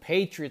Cowboys, the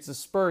Patriots, the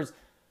Spurs.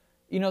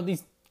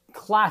 These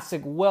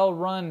classic,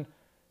 well-run,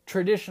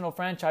 traditional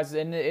franchises,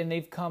 and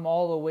they've come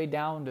all the way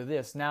down to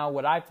this. Now,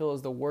 what I feel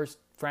is the worst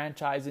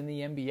franchise in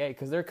the NBA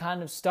because they're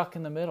kind of stuck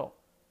in the middle.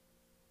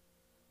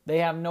 They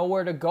have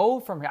nowhere to go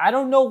from here. I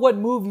don't know what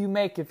move you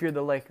make if you're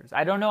the Lakers.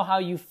 I don't know how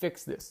you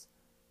fix this.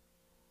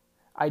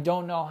 I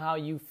don't know how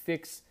you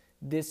fix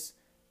this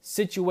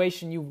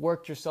situation you've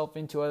worked yourself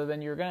into other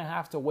than you're going to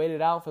have to wait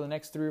it out for the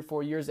next 3 or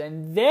 4 years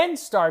and then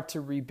start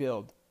to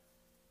rebuild.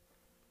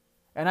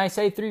 And I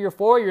say 3 or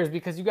 4 years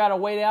because you got to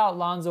wait out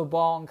Lonzo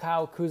Ball and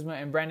Kyle Kuzma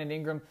and Brandon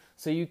Ingram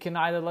so you can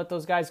either let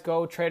those guys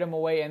go, trade them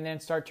away, and then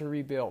start to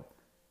rebuild.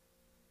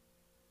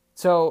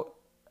 So,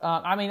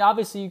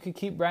 obviously you could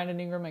keep Brandon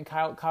Ingram and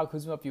Kyle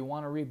Kuzma if you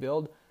want to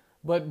rebuild.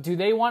 But do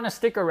they want to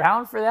stick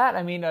around for that?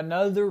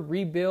 Another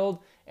rebuild.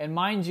 And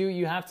mind you,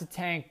 you have to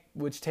tank,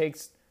 which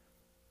takes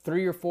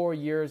 3 or 4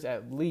 years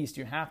at least.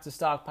 You have to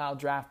stockpile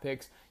draft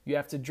picks. You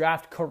have to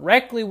draft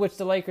correctly, which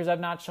the Lakers have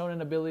not shown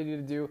an ability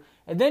to do.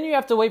 And then you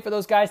have to wait for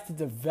those guys to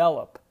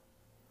develop,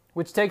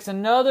 which takes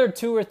another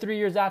 2 or 3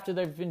 years after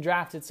they've been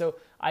drafted. So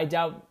I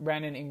doubt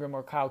Brandon Ingram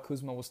or Kyle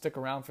Kuzma will stick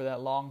around for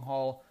that long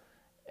haul.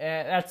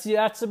 And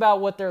that's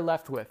about what they're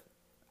left with.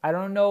 I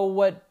don't know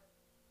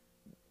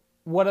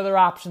what other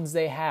options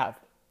they have.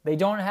 They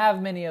don't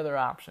have many other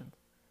options.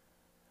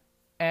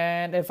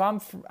 And their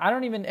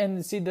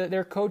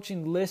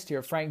coaching list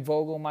here, Frank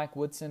Vogel, Mike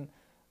Woodson,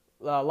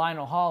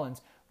 Lionel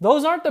Hollins,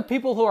 those aren't the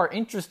people who are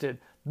interested.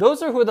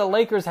 Those are who the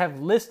Lakers have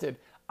listed.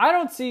 I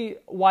don't see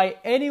why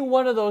any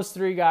one of those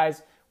 3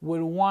 guys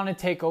would want to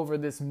take over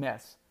this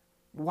mess.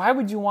 Why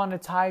would you want to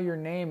tie your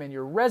name and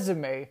your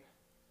resume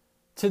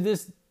to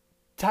this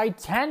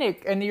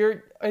Titanic, and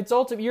you're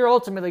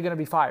ultimately going to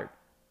be fired.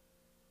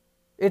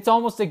 It's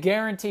almost a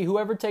guarantee.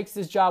 Whoever takes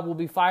this job will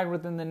be fired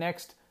within the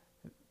next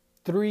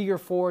 3 or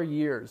 4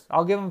 years.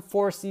 I'll give them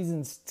 4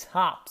 seasons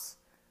tops.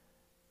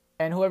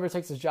 And whoever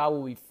takes this job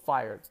will be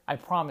fired. I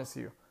promise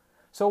you.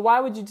 So why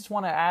would you just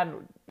want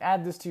to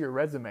add this to your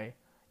resume?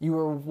 You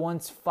were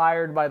once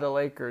fired by the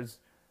Lakers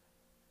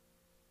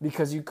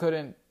because you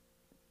couldn't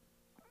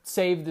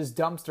save this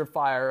dumpster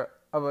fire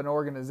of an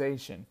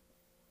organization.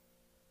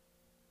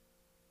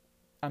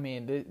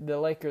 The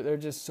Lakers, they're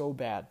just so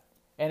bad.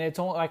 And it's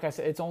only, like I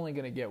said, it's only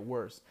going to get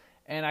worse.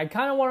 And I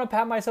kind of want to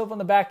pat myself on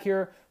the back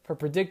here for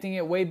predicting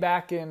it way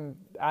back in,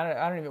 I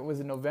don't know if it was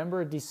in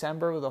November or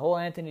December, with the whole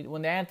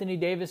when the Anthony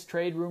Davis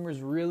trade rumors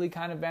really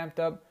kind of vamped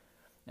up.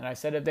 And I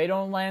said if they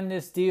don't land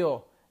this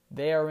deal,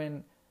 they are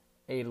in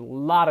a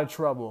lot of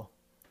trouble.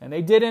 And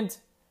they didn't,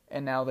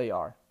 and now they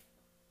are.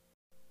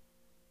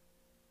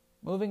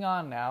 Moving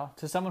on now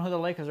to someone who the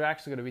Lakers are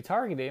actually going to be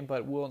targeting,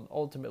 but will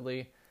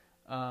ultimately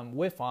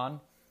whiff on.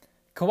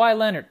 Kawhi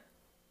Leonard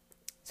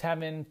is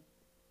having,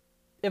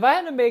 if I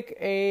had to make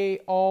a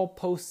all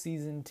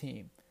postseason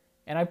team,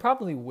 and I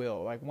probably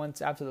will, like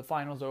once after the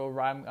finals are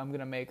over, I'm going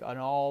to make an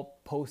all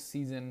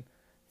postseason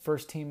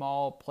first team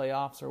all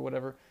playoffs or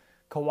whatever.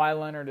 Kawhi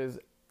Leonard is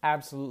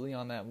absolutely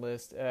on that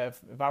list. If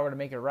I were to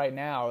make it right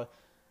now,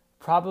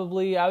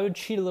 probably I would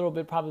cheat a little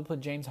bit, probably put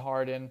James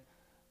Harden,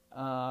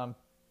 Kawhi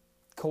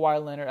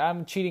Leonard.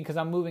 I'm cheating because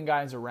I'm moving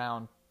guys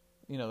around.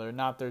 You know, they're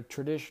not their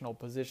traditional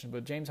position,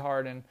 but James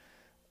Harden,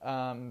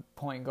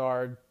 point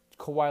guard,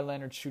 Kawhi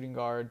Leonard, shooting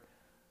guard,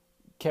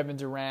 Kevin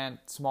Durant,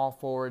 small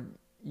forward,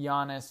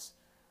 Giannis,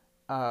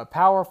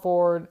 power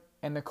forward,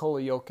 and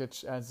Nikola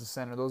Jokic as the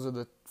center. Those are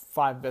the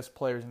 5 best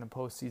players in the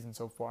postseason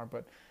so far.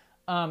 But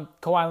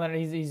Kawhi Leonard,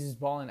 he's just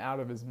balling out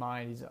of his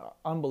mind. He's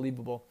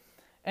unbelievable.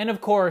 And,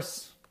 of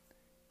course,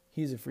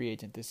 he's a free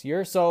agent this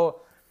year.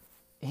 So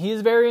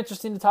he's very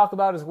interesting to talk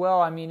about as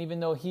well. I mean, even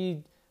though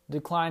he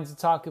declines to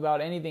talk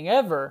about anything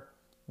ever,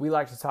 we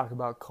like to talk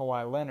about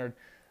Kawhi Leonard.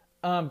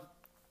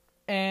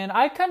 And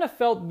I kind of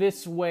felt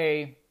this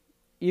way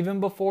even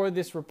before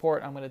this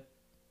report I'm going to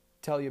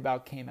tell you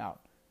about came out.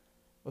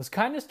 I was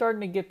kind of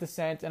starting to get the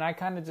sense, and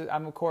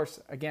I'm of course,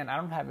 again, I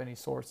don't have any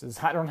sources.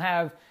 I don't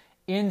have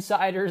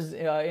insiders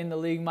in the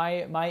league.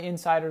 My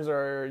insiders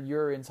are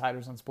your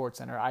insiders on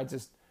SportsCenter. I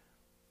just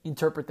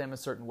interpret them a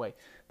certain way.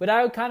 But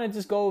I would kind of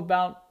just go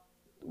about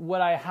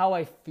how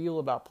I feel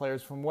about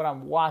players from what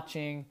I'm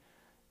watching,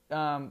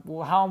 how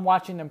I'm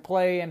watching them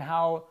play, and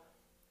how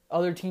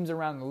other teams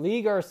around the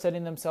league are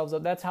setting themselves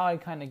up. That's how I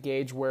kind of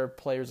gauge where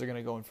players are going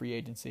to go in free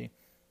agency.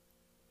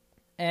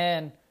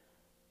 And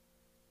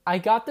I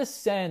got the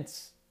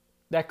sense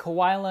that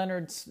Kawhi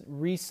Leonard's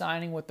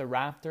re-signing with the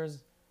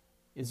Raptors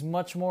is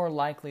much more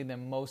likely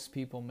than most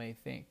people may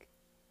think.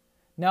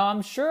 Now,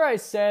 I'm sure I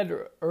said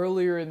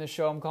earlier in the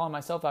show, I'm calling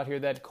myself out here,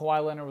 that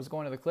Kawhi Leonard was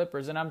going to the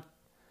Clippers, and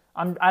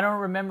I don't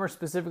remember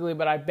specifically,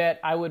 but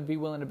I would be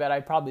willing to bet I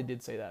probably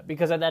did say that,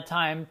 because at that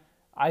time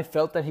I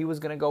felt that he was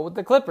going to go with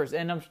the Clippers,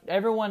 and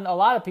a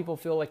lot of people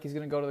feel like he's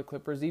going to go to the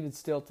Clippers even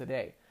still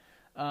today.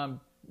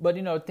 But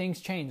you know,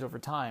 things change over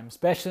time,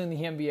 especially in the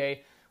NBA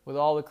with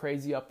all the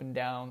crazy ups and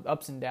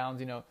downs.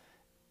 You know,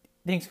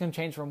 things can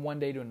change from one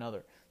day to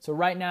another. So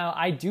right now,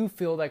 I do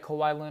feel that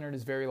Kawhi Leonard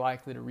is very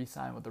likely to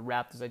re-sign with the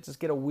Raptors. I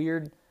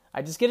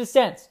just get a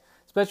sense,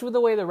 especially with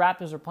the way the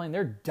Raptors are playing.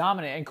 They're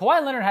dominant, and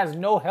Kawhi Leonard has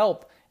no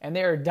help, and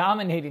they are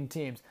dominating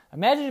teams.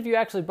 Imagine if you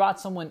actually brought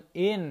someone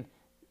in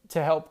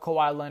to help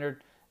Kawhi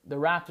Leonard. The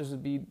Raptors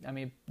would be,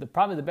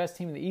 probably the best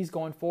team in the East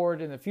going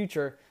forward in the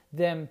future,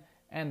 them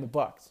and the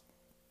Bucks.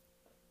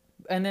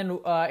 And then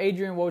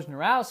Adrian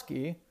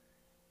Wojnarowski,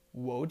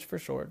 Woj for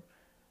short,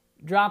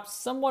 dropped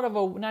somewhat of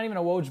not even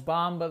a Woj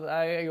bomb, but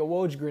a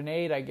Woj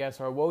grenade, I guess,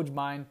 or a Woj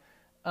mine.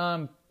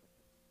 Kawhi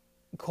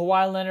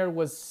Leonard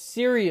was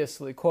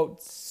seriously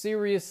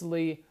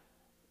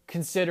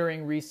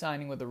considering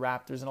re-signing with the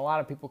Raptors, and a lot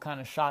of people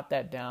kind of shot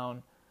that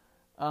down.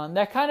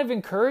 That kind of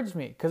encouraged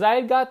me, because I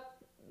had got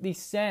the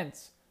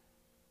sense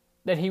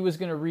that he was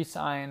going to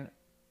re-sign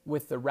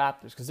with the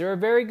Raptors, because they're a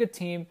very good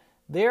team.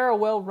 They're a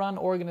well-run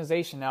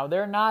organization now.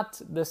 They're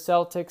not the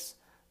Celtics,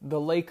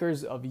 the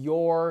Lakers of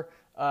yore,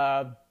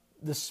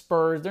 the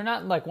Spurs. They're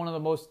not like one of the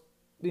most,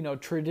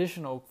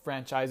 traditional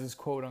franchises,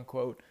 quote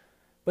unquote.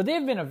 But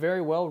they've been a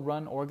very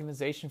well-run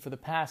organization for the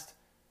past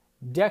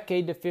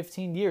decade to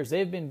 15 years.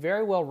 They've been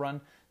very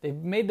well-run. They've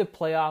made the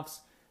playoffs.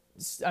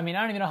 I don't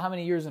even know how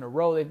many years in a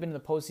row they've been in the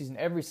postseason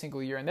every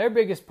single year. And their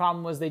biggest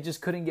problem was they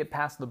just couldn't get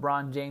past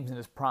LeBron James in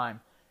his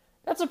prime.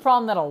 That's a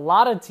problem that a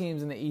lot of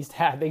teams in the East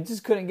had. They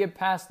just couldn't get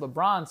past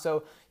LeBron,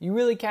 so you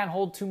really can't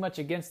hold too much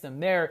against them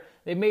there.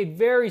 They made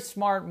very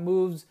smart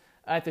moves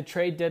at the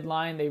trade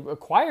deadline. They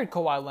acquired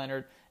Kawhi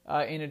Leonard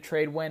in a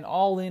trade, went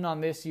all in on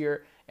this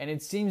year, and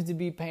it seems to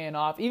be paying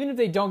off. Even if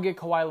they don't get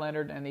Kawhi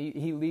Leonard and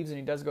he leaves and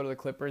he does go to the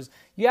Clippers,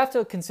 you have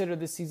to consider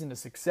this season a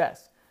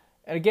success.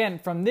 And again,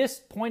 from this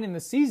point in the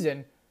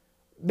season,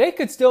 they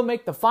could still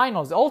make the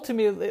finals.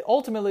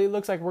 Ultimately, it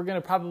looks like we're going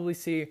to probably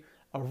see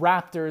a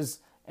Raptors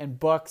and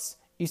Bucks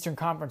Eastern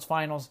Conference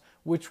Finals,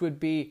 which would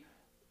be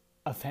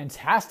a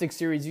fantastic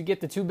series. You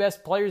get the 2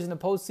 best players in the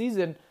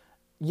postseason,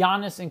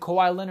 Giannis and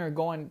Kawhi Leonard,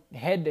 going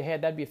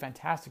head-to-head. That'd be a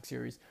fantastic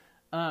series.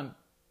 And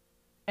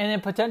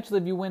then potentially,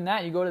 if you win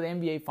that, you go to the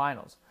NBA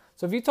Finals.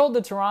 So if you told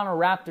the Toronto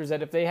Raptors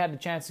that if they had a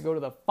chance to go to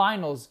the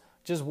finals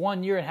just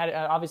 1 year and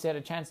obviously had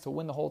a chance to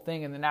win the whole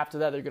thing, and then after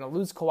that they're going to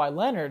lose Kawhi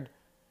Leonard,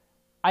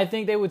 I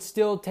think they would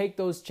still take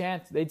those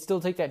chances. They'd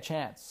still take that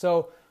chance.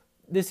 So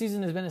this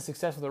season has been a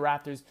success for the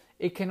Raptors.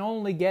 It can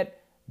only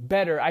get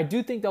better. I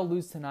do think they'll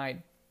lose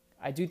tonight.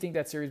 I do think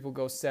that series will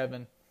go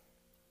 7.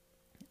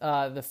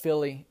 The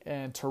Philly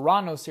and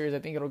Toronto series, I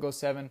think it'll go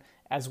 7,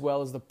 as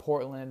well as the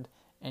Portland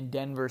and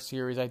Denver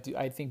series.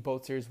 I think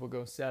both series will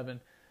go 7.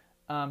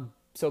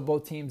 So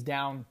both teams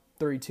down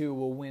 3-2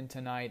 will win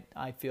tonight,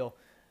 I feel.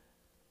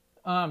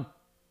 But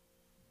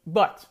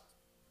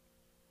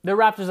the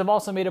Raptors have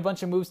also made a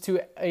bunch of moves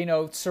to,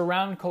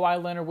 surround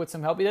Kawhi Leonard with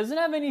some help. He doesn't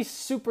have any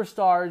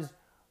superstars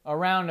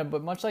around him,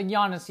 but much like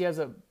Giannis, he has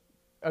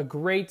a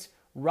great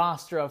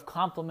roster of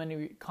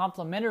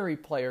complementary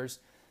players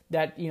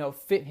that,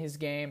 fit his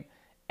game.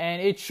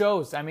 And it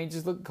shows. I mean,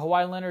 just look,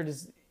 Kawhi Leonard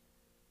is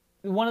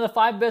one of the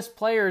 5 best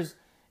players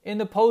in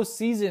the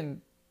postseason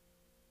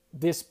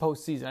this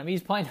postseason. I mean,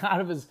 he's playing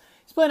out of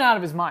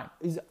his mind.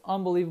 He's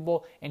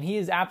unbelievable, and he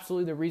is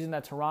absolutely the reason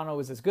that Toronto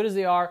is as good as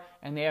they are,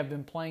 and they have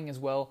been playing as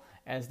well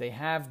as they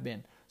have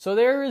been. So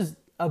there is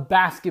a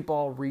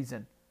basketball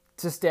reason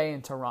to stay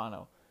in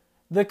Toronto.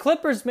 The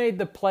Clippers made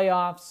the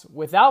playoffs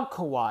without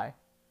Kawhi,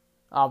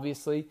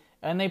 obviously,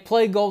 and they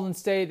played Golden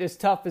State as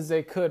tough as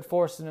they could,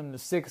 forcing them to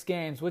 6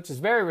 games, which is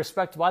very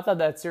respectable. I thought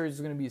that series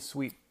was going to be a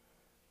sweep,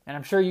 and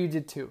I'm sure you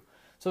did too.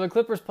 So the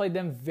Clippers played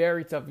them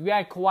very tough. You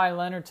add Kawhi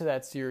Leonard to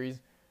that series.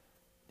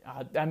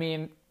 I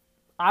mean,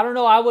 I don't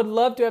know. I would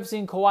love to have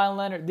seen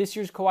this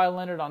year's Kawhi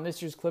Leonard on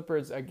this year's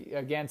Clippers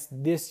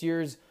against this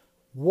year's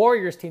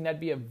Warriors team.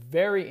 That'd be a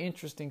very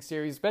interesting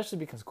series, especially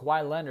because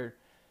Kawhi Leonard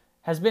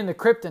has been the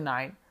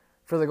kryptonite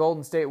for the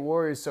Golden State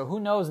Warriors. So who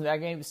knows? In that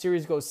game, the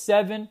series goes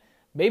 7.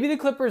 Maybe the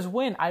Clippers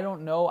win. I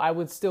don't know. I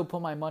would still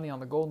put my money on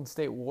the Golden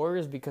State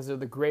Warriors because they're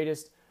the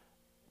greatest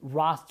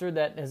roster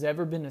that has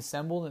ever been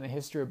assembled in the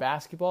history of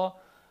basketball.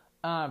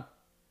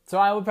 So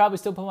I would probably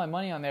still put my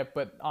money on that,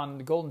 but on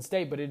the Golden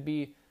State, but it'd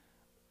be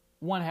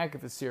one heck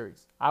of a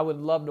series. I would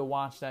love to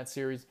watch that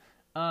series.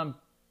 But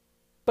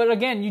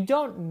again, you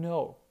don't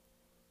know.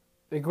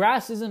 The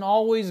grass isn't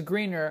always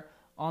greener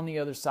on the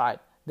other side.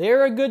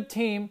 They're a good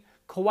team.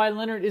 Kawhi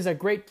Leonard is a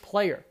great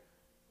player.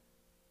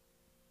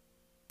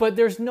 But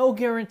there's no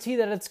guarantee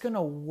that it's going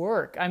to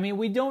work. I mean,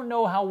 we don't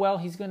know how well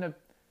he's going to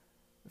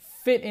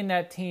fit in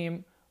that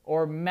team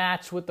or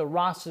match with the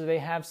roster they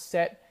have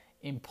set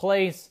in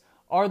place.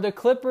 Are the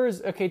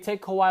Clippers, okay,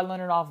 take Kawhi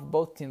Leonard off of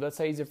both teams. Let's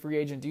say he's a free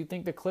agent. Do you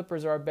think the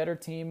Clippers are a better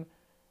team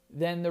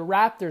than the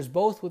Raptors,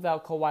 both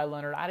without Kawhi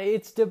Leonard?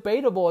 It's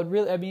debatable. It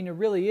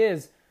really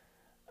is.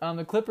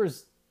 The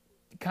Clippers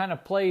kind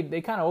of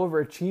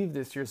overachieved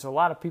this year, so a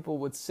lot of people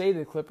would say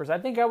the Clippers. I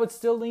think I would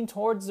still lean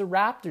towards the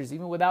Raptors,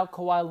 even without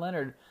Kawhi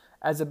Leonard,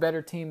 as a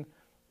better team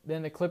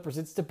than the Clippers.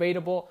 It's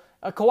debatable.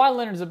 Kawhi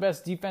Leonard is the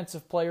best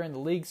defensive player in the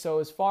league, so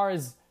as far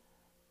as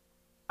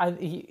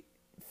he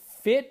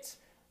fit,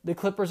 the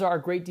Clippers are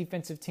a great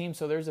defensive team,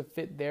 so there's a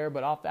fit there.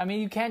 But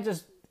you can't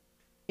just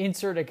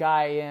insert a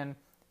guy in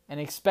and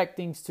expect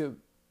things to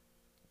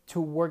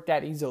work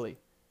that easily.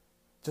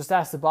 Just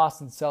ask the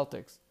Boston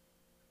Celtics.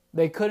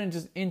 They couldn't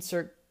just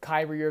insert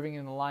Kyrie Irving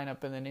in the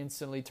lineup and then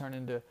instantly turn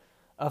into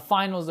a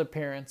finals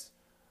appearance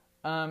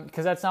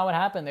because that's not what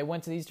happened. They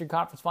went to the Eastern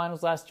Conference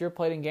Finals last year,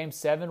 played in Game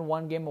 7,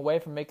 1 game away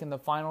from making the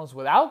finals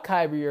without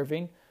Kyrie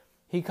Irving.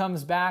 He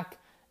comes back,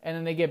 and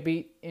then they get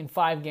beat in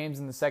 5 games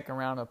in the second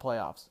round of the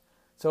playoffs.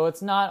 So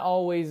it's not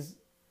always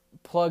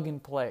plug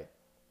and play.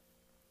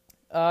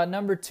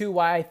 Number 2,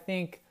 why I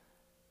think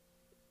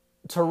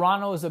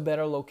Toronto is a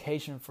better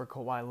location for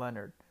Kawhi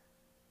Leonard.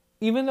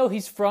 Even though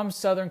he's from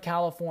Southern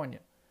California,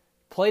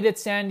 played at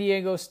San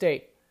Diego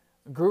State,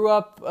 grew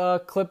up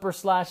a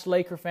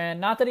Clipper/Laker fan.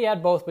 Not that he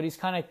had both, but he's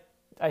trying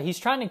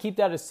to keep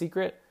that a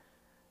secret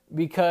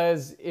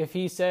because if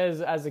he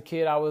says as a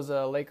kid I was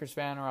a Lakers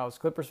fan or I was a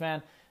Clippers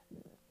fan,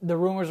 the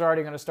rumors are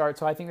already going to start.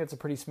 So I think that's a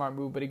pretty smart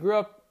move. But he grew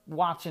up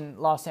watching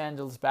Los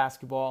Angeles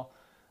basketball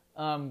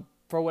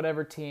for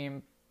whatever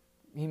team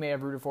he may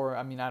have rooted for.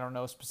 I mean, I don't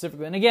know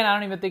specifically. And again, I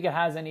don't even think it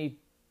has any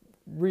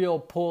real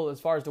pull as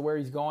far as to where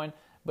he's going.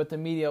 But the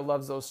media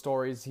loves those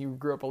stories. He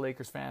grew up a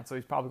Lakers fan, so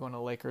he's probably going to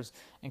the Lakers.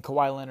 And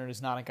Kawhi Leonard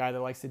is not a guy that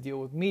likes to deal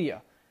with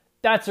media.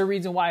 That's a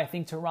reason why I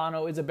think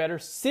Toronto is a better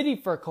city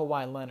for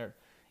Kawhi Leonard.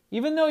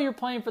 Even though you're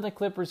playing for the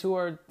Clippers,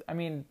 they're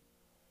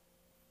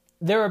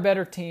a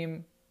better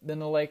team than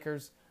the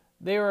Lakers.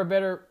 They are a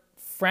better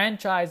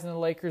franchise than the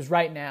Lakers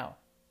right now.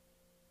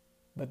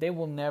 But they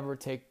will never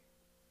take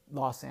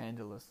Los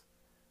Angeles.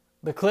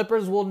 The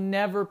Clippers will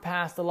never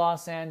pass the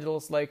Los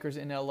Angeles Lakers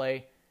in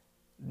LA.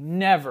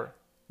 Never.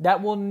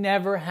 That will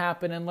never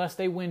happen unless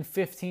they win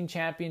 15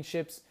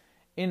 championships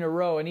in a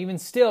row. And even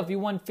still, if you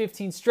won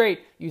 15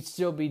 straight, you'd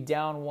still be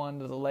down 1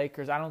 to the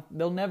Lakers.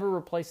 They'll never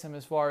replace them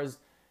as far as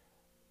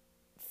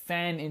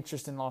fan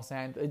interest in Los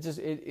Angeles.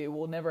 It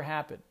will never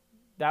happen.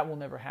 That will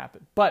never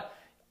happen. But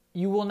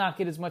you will not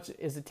get as much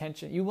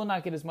attention. You will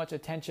not get as much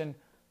attention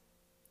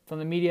from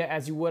the media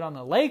as you would on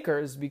the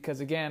Lakers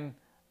because, again,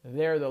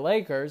 they're the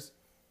Lakers.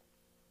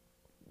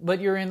 But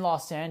you're in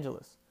Los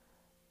Angeles.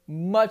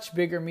 Much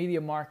bigger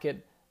media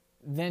market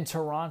than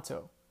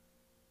Toronto.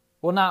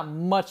 Well, not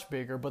much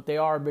bigger, but they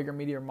are a bigger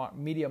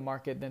media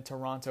market than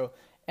Toronto.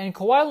 And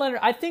Kawhi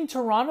Leonard, I think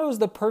Toronto is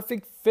the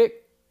perfect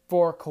fit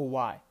for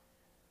Kawhi.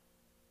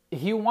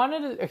 He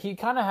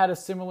kind of had a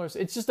similar,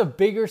 it's just a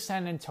bigger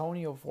San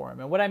Antonio for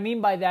him. And what I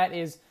mean by that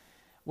is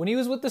when he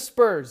was with the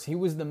Spurs, he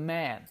was the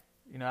man.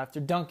 After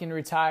Duncan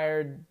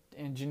retired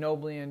and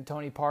Ginobili and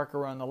Tony Parker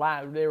were on the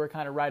line, they were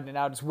kind of riding it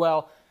out as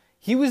well.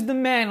 He was the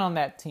man on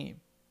that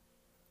team.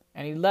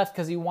 And he left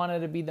because he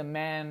wanted to be the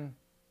man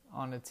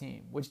on the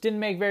team, which didn't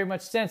make very much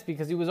sense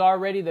because he was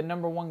already the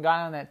number 1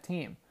 guy on that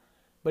team.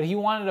 But he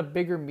wanted a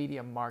bigger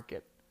media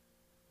market,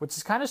 which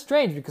is kind of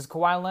strange because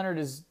Kawhi Leonard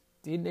is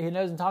he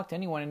doesn't talk to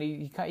anyone, and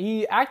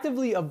he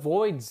actively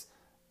avoids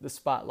the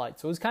spotlight.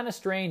 So it was kind of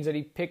strange that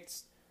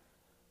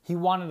he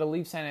wanted to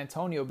leave San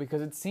Antonio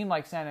because it seemed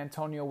like San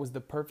Antonio was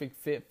the perfect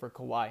fit for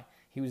Kawhi.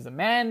 He was the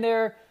man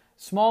there,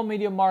 small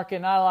media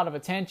market, not a lot of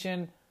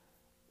attention,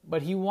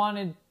 but he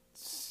wanted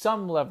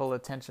some level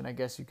of attention, I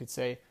guess you could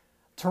say.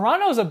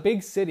 Toronto is a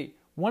big city,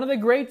 one of the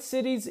great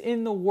cities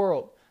in the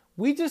world.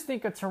 We just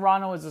think of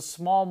Toronto as a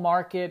small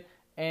market,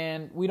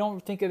 and we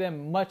don't think of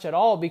them much at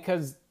all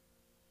because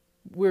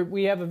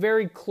we have a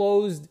very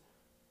closed,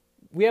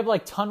 we have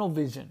like tunnel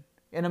vision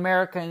in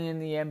America and in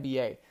the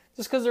NBA.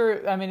 Just because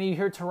you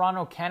hear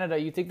Toronto, Canada,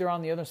 you think they're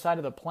on the other side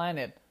of the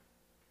planet.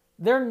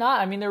 They're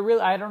not. They're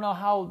really, I don't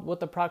know what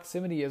the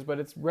proximity is, but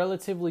it's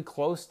relatively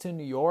close to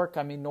New York.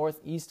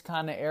 Northeast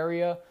kind of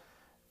area.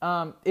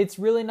 It's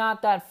really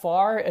not that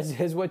far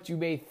as what you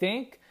may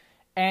think,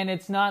 and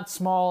it's not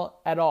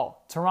small at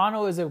all.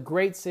 Toronto is a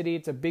great city.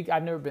 It's a big,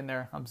 I've never been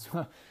there,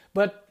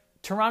 but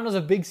Toronto's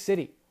a big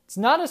city. It's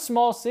not a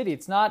small city.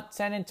 It's not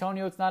San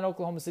Antonio. It's not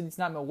Oklahoma City. It's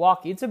not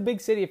Milwaukee. It's a big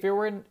city. If it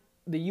were in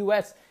the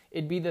U.S.,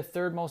 it'd be the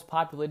third most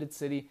populated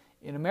city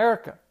in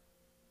America.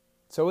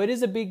 So it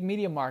is a big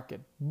media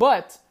market.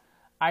 But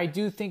I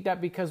do think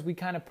that because we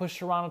kind of push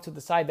Toronto to the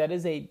side, that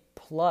is a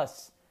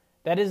plus.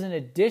 That is an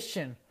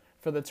addition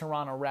for the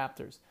Toronto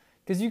Raptors.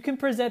 Because you can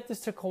present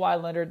this to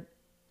Kawhi Leonard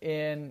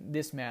in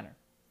this manner.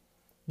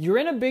 You're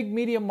in a big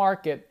media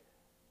market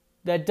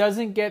that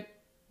doesn't get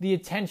the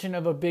attention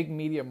of a big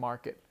media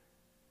market.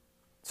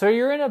 So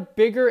you're in a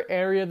bigger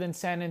area than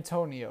San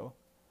Antonio,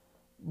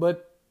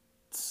 but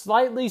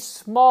slightly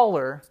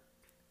smaller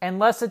and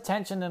less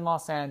attention than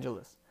Los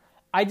Angeles.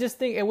 I just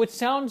think, which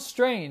sounds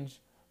strange,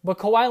 but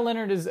Kawhi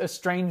Leonard is a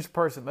strange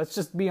person. Let's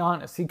just be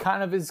honest. He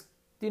kind of is,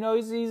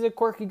 he's a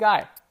quirky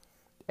guy.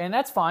 And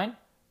that's fine.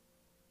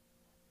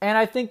 And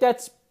I think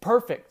that's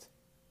perfect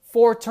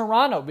for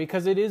Toronto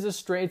because it's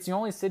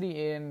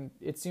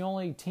the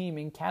only team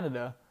in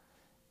Canada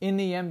in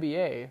the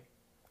NBA.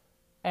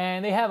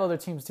 And they have other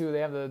teams too. They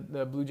have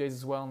the Blue Jays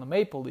as well and the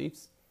Maple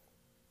Leafs.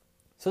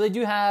 So they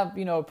do have,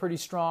 pretty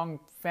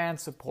strong fan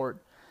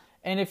support.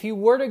 And if he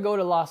were to go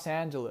to Los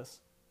Angeles,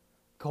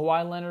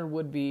 Kawhi Leonard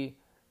would be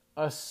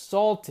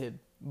assaulted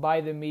by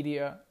the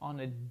media on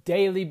a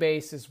daily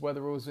basis,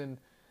 whether it was in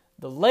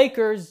the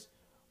Lakers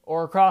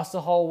or across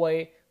the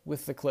hallway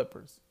with the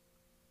Clippers.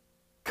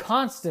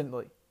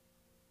 Constantly.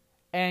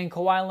 And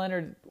Kawhi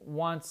Leonard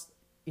wants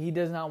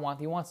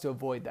to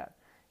avoid that.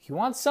 He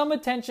wants some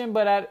attention,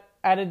 but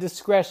at a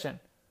discretion,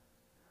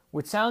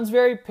 which sounds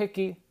very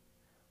picky,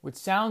 which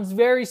sounds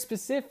very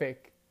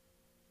specific,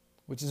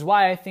 which is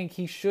why I think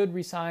he should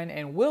resign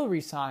and will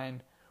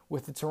resign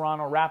with the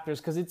Toronto Raptors,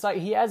 because it's like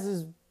he has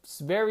this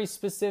very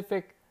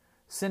specific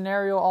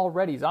scenario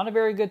already. He's on a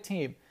very good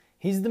team.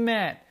 He's the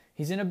man.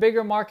 He's in a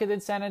bigger market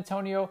than San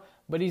Antonio,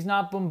 but he's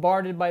not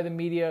bombarded by the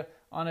media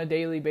on a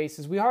daily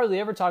basis. We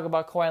hardly ever talk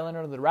about Kawhi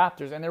Leonard or the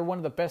Raptors, and they're one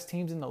of the best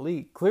teams in the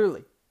league,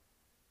 clearly.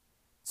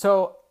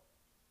 So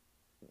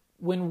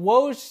when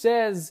Woj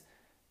says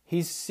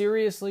he's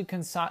seriously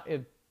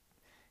considering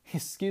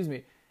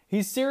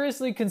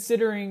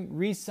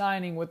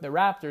re-signing with the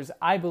Raptors,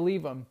 I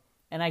believe him,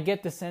 and I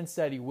get the sense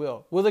that he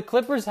will. Will the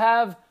Clippers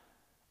have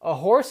a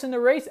horse in the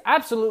race?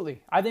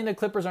 Absolutely. I think the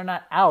Clippers are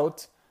not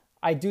out.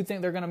 I do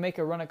think they're going to make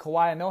a run at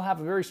Kawhi, and they'll have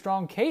a very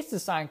strong case to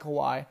sign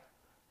Kawhi.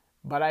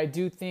 But I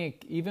do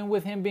think, even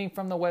with him being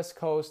from the West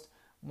Coast,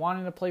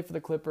 wanting to play for the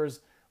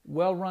Clippers,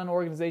 well-run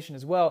organization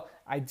as well,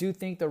 I do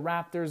think the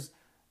Raptors,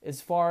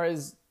 as far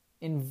as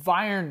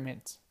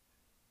environment,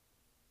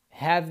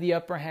 have the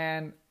upper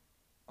hand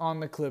on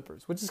the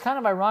Clippers, which is kind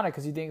of ironic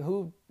because you think,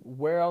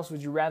 where else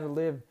would you rather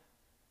live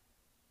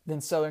than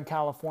Southern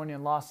California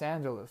and Los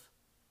Angeles?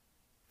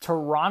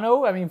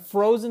 Toronto?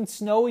 Frozen,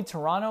 snowy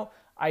Toronto.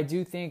 I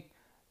do think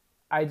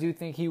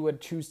he would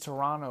choose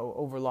Toronto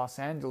over Los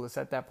Angeles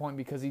at that point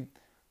because he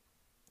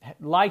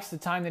likes the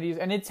time that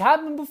and it's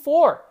happened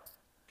before.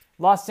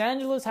 Los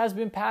Angeles has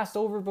been passed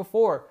over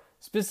before,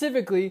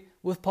 specifically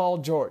with Paul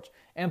George.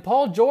 And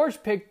Paul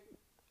George picked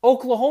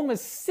Oklahoma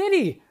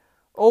City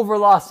over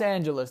Los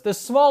Angeles, the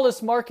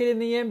smallest market in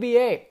the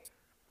NBA.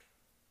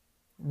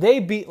 They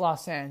beat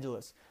Los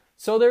Angeles.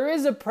 So there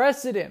is a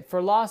precedent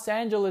for Los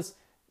Angeles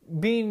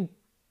being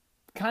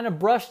kind of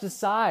brushed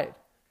aside.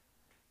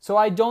 So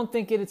I don't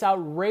think it's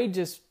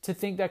outrageous to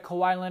think that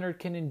Kawhi Leonard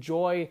can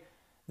enjoy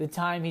the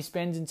time he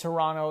spends in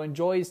Toronto,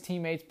 enjoy his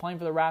teammates playing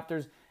for the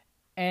Raptors,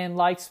 and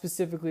like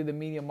specifically the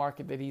media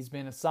market that he's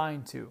been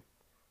assigned to.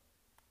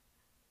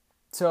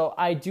 So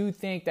I do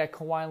think that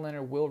Kawhi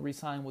Leonard will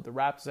re-sign with the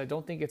Raptors. I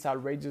don't think it's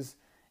outrageous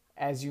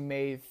as you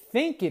may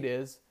think it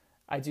is.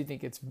 I do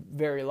think it's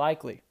very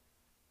likely.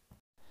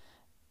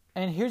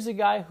 And here's a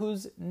guy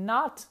who's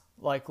not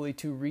likely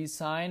to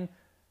re-sign.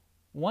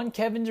 One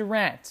Kevin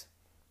Durant.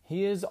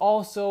 He is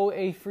also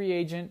a free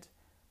agent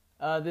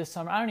this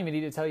summer. I don't even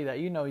need to tell you that.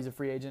 You know he's a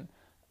free agent.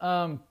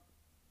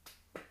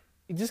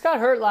 He just got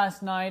hurt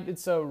last night.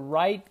 It's a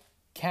right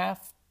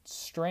calf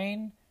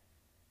strain,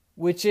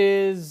 which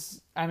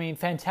is,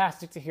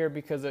 fantastic to hear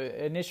because it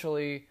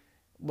initially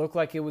looked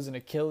like it was an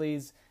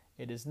Achilles.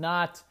 It is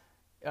not.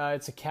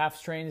 It's a calf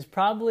strain. He's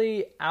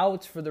probably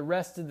out for the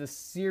rest of the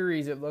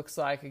series, it looks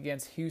like,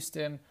 against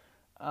Houston,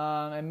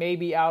 and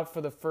maybe out for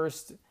the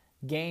first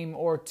game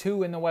or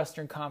two in the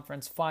Western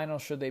Conference Final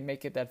should they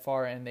make it that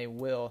far, and they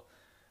will.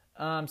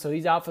 So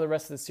he's out for the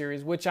rest of the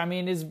series, which, I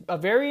mean, is a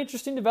very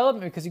interesting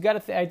development because you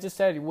got to I just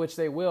said which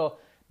they will.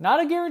 Not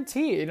a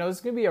guarantee. You know,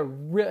 it's going to be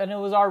and it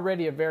was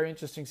already a very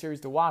interesting series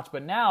to watch,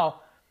 but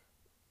now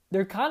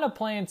they're kind of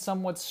playing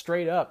somewhat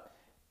straight up.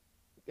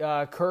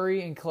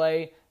 Curry and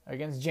Klay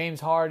against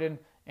James Harden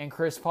and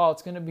Chris Paul.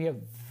 It's going to be a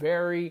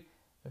very,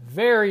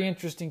 very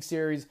interesting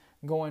series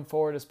going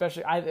forward,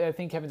 especially I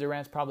think Kevin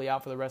Durant's probably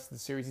out for the rest of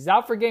the series. He's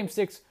out for Game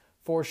 6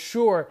 for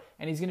sure,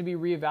 and he's going to be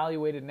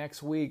reevaluated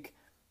next week.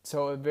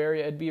 So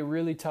it'd be a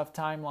really tough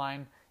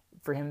timeline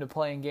for him to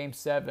play in Game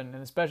 7,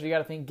 and especially you got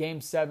to think Game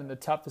 7, the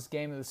toughest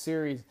game of the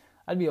series.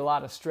 That'd be a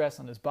lot of stress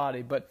on his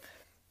body. But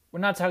we're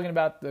not talking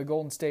about the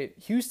Golden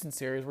State-Houston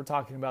series. We're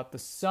talking about the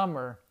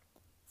summer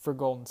for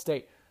Golden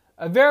State.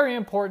 A very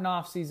important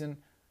offseason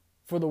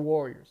for the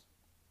Warriors.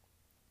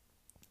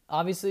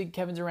 Obviously,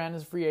 Kevin Durant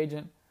is a free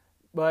agent,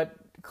 but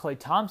Klay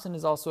Thompson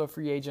is also a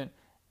free agent,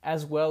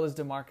 as well as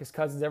DeMarcus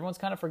Cousins. Everyone's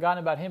kind of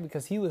forgotten about him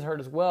because he was hurt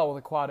as well with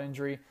a quad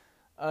injury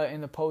in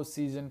the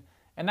postseason.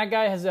 And that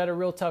guy has had a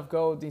real tough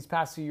go these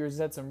past few years. He's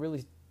had some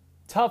really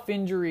tough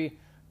injury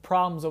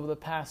problems over the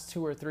past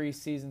 2 or 3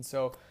 seasons.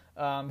 So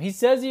he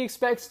says he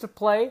expects to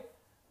play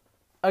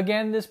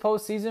again this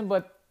postseason,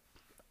 but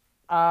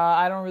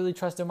I don't really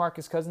trust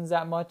DeMarcus Cousins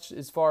that much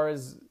as far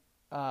as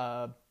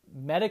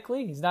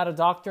medically. He's not a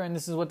doctor, and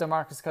this is what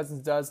DeMarcus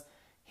Cousins does.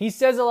 He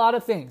says a lot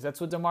of things.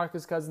 That's what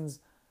DeMarcus Cousins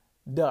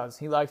does.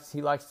 He likes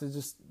to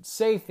just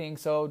say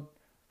things. So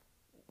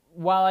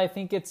while I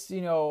think it's,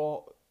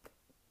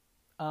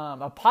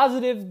 a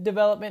positive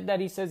development that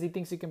he says he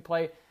thinks he can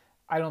play,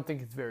 I don't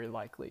think it's very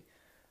likely.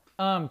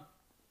 And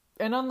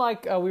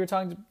unlike we were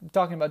talking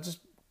about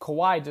just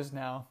Kawhi just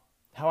now,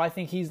 how I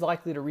think he's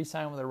likely to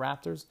re-sign with the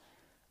Raptors,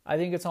 I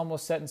think it's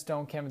almost set in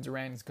stone Kevin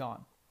Durant is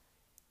gone.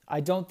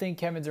 I don't think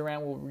Kevin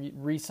Durant will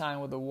re-sign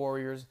with the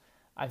Warriors.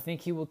 I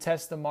think he will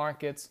test the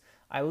markets.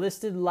 I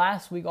listed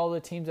last week all the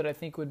teams that I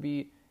think would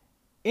be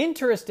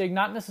interesting,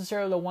 not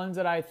necessarily the ones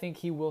that I think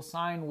he will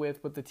sign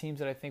with, but the teams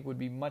that I think would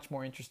be much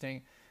more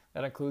interesting.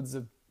 That includes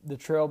the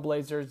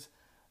Trailblazers,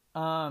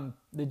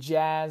 the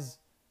Jazz,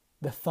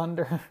 the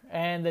Thunder,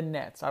 and the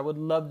Nets. I would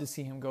love to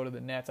see him go to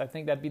the Nets. I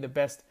think that'd be the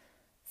best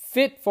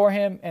fit for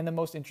him and the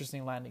most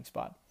interesting landing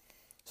spot.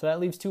 So that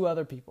leaves 2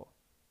 other people,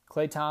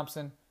 Klay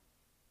Thompson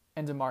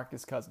and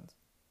DeMarcus Cousins.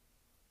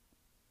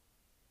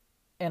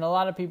 And a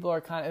lot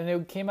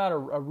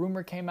a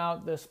rumor came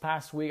out this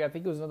past week. I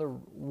think it was another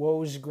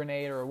Woj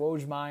grenade or a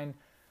Woj mine.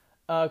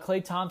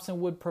 Klay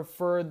Thompson would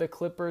prefer the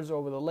Clippers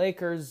over the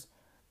Lakers.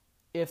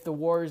 If the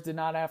Warriors did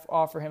not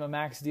offer him a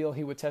max deal,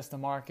 he would test the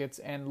markets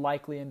and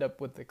likely end up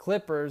with the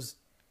Clippers.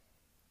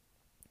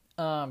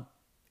 And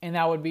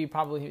that would be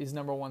probably his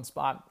number 1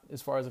 spot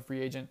as far as a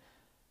free agent.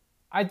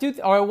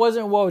 It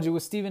wasn't Woj, it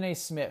was Stephen A.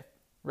 Smith,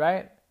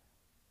 right?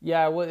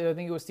 Yeah, I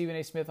think it was Stephen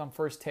A. Smith on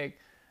First Take.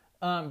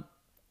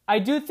 I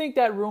do think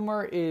that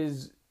rumor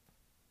is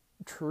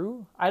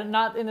true.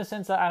 Not in the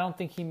sense that I don't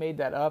think he made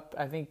that up.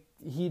 I think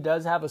he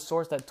does have a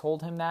source that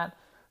told him that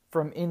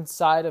from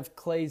inside of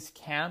Klay's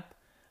camp.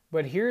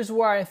 But here's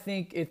where I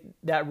think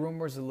that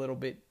rumor is a little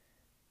bit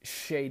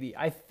shady.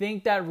 I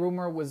think that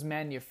rumor was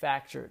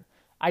manufactured.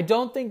 I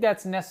don't think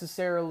that's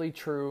necessarily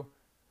true.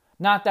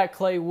 Not that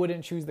Klay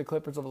wouldn't choose the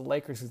Clippers over the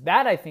Lakers, because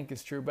that I think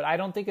is true. But I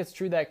don't think it's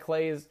true that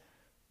Klay is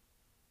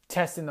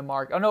testing the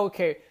market. Oh no,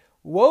 okay.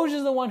 Woj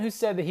is the one who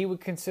said that he would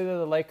consider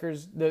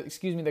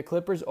the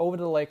Clippers over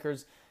the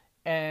Lakers,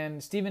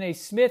 and Stephen A.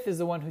 Smith is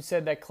the one who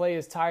said that Klay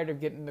is tired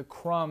of getting the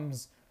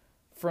crumbs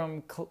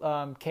from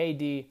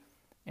KD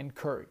and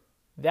Curry.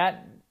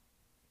 That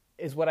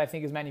is what I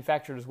think is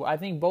manufactured as well. I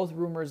think both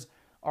rumors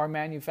are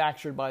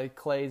manufactured by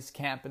Klay's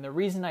camp, and the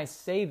reason I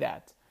say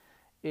that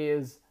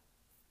is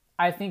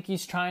I think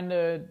he's trying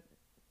to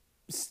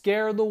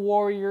scare the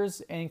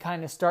Warriors and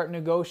kind of start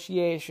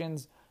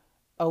negotiations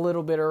a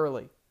little bit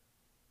early.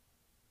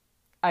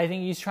 I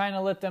think he's trying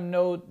to let them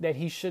know that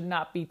he should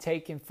not be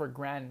taken for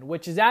granted,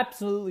 which is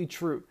absolutely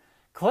true.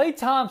 Klay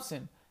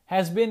Thompson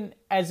has been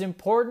as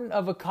important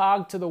of a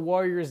cog to the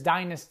Warriors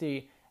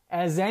dynasty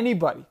as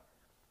anybody.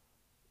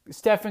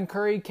 Stephen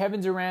Curry,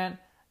 Kevin Durant,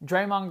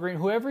 Draymond Green,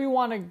 whoever you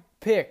want to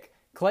pick,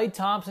 Klay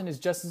Thompson is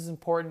just as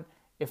important,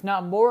 if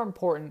not more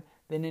important,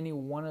 than any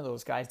one of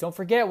those guys. Don't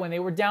forget, when they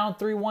were down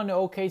 3-1 to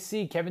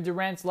OKC, Kevin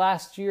Durant's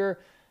last year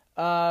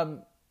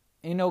in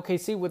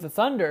OKC with the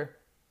Thunder,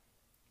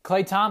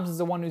 Klay Thompson's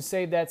the one who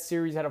saved that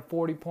series, had a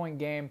 40-point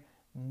game,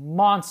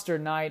 monster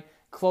night,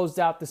 closed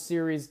out the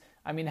series.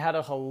 I mean, had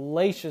a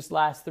hellacious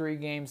last 3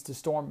 games to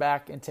storm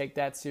back and take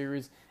that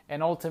series.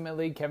 And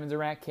ultimately, Kevin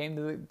Durant came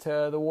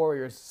to the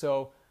Warriors.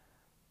 So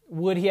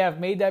would he have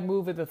made that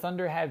move if the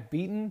Thunder had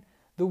beaten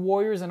the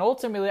Warriors? And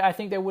ultimately, I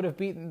think they would have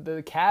beaten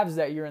the Cavs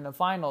that year in the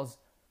finals.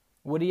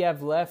 Would he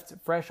have left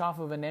fresh off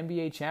of an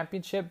NBA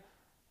championship?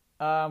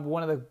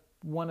 One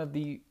of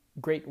the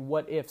great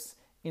what-ifs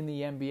in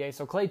the NBA.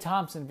 So Klay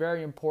Thompson,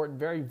 very important,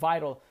 very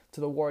vital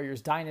to the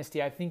Warriors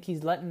dynasty. I think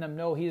he's letting them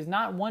know he is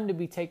not one to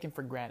be taken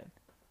for granted.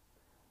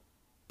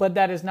 But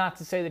that is not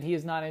to say that he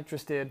is not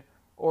interested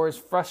or is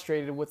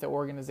frustrated with the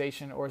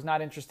organization or is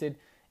not interested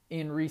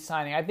in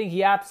re-signing. I think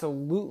he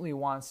absolutely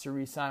wants to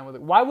re-sign with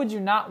it. Why would you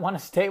not want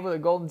to stay with the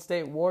Golden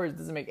State Warriors? It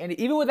doesn't make any,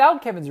 even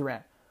without Kevin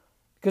Durant.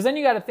 Because then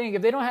you got to think,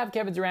 if they don't have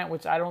Kevin Durant,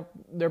 which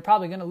they're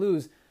probably going to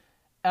lose,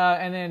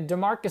 and then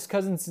DeMarcus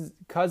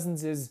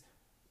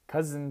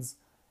Cousins'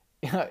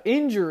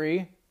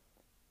 injury,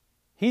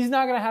 he's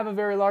not going to have a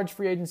very large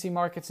free agency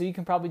market, so you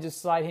can probably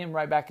just slide him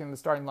right back into the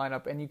starting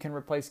lineup, and you can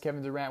replace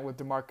Kevin Durant with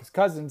DeMarcus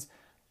Cousins.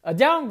 A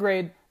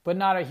downgrade, but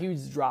not a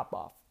huge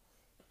drop-off.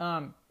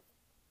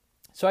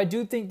 So I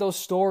do think those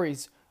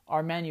stories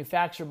are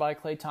manufactured by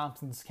Klay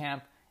Thompson's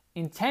camp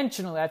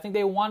intentionally. I think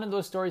they wanted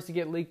those stories to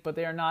get leaked, but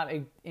they are not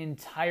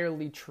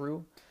entirely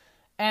true.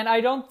 And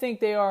I don't think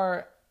they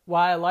are,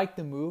 while I like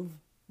the move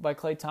by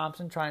Klay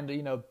Thompson, trying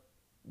to,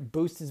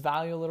 boost his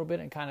value a little bit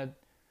and kind of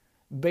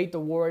bait the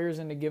Warriors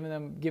into giving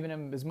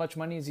him as much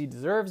money as he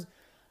deserves.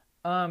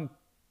 I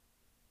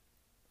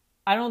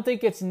don't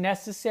think it's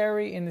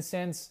necessary in the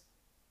sense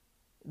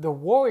the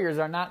Warriors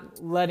are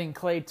not letting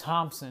Klay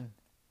Thompson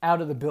out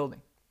of the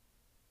building.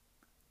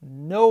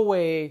 No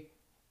way,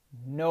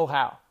 no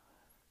how.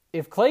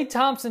 If Klay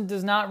Thompson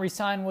does not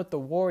re-sign with the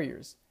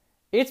Warriors,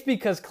 it's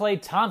because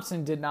Klay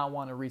Thompson did not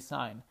want to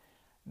re-sign.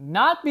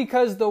 Not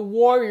because the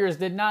Warriors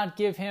did not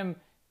give him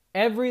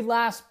every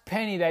last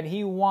penny that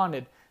he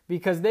wanted.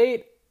 Because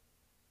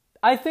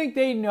I think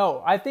they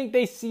know. I think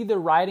they see the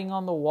writing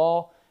on the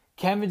wall.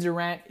 Kevin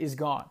Durant is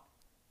gone.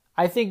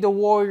 I think the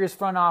Warriors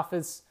front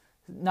office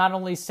not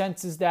only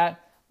senses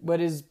that,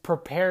 but is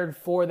prepared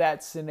for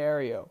that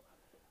scenario.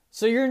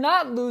 So you're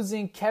not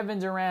losing Kevin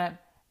Durant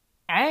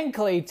and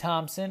Klay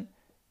Thompson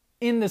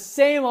in the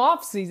same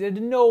offseason.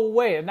 No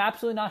way. And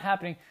absolutely not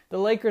happening. The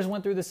Lakers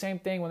went through the same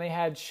thing when they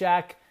had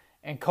Shaq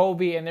and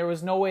Kobe, and there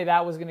was no way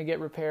that was going to get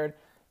repaired.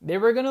 They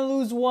were going to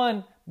lose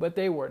one, but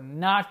they were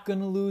not going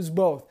to lose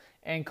both.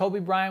 And Kobe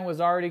Bryant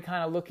was already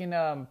kind of looking,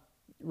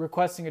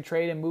 requesting a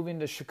trade and moving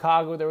to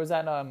Chicago. There was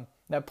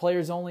that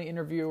players only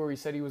interview where he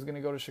said he was going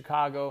to go to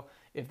Chicago.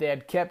 If they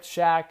had kept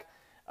Shaq,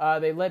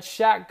 they let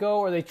Shaq go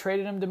or they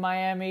traded him to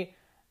Miami,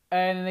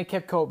 and then they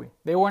kept Kobe.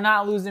 They were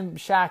not losing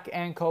Shaq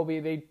and Kobe.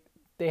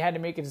 They had to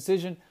make a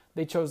decision.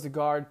 They chose the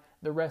guard.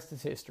 The rest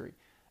is history.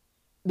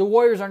 The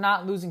Warriors are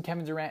not losing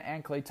Kevin Durant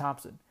and Klay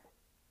Thompson.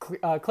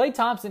 Klay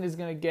Thompson is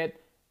going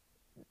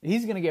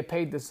to get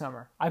paid this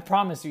summer. I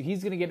promise you,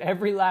 he's going to get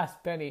every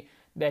last penny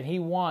that he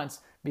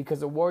wants because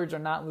the Warriors are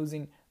not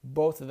losing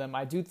both of them.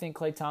 I do think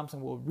Klay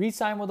Thompson will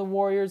re-sign with the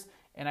Warriors,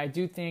 and I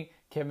do think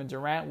Kevin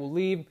Durant will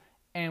leave.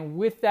 And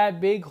with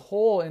that big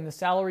hole in the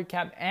salary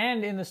cap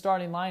and in the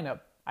starting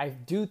lineup, I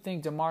do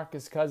think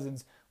DeMarcus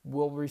Cousins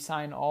will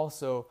re-sign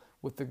also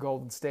with the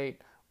Golden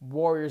State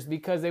Warriors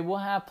because they will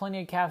have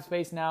plenty of cap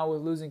space now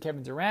with losing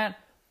Kevin Durant.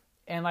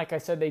 And like I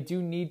said, they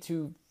do need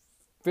to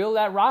fill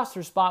that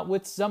roster spot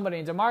with somebody.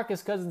 And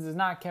DeMarcus Cousins is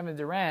not Kevin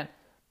Durant,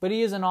 but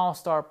he is an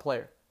all-star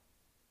player.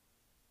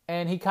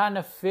 And he kind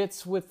of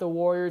fits with the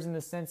Warriors in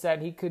the sense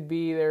that he could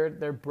be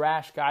their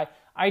brash guy.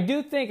 I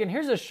do think, and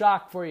here's a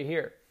shock for you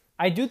here,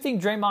 I do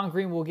think Draymond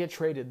Green will get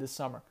traded this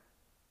summer.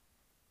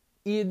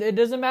 It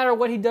doesn't matter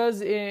what he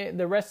does in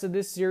the rest of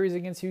this series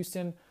against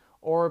Houston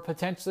or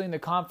potentially in the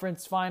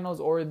conference finals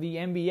or the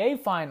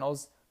NBA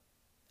finals.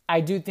 I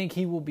do think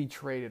he will be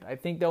traded. I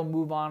think they'll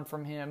move on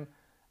from him.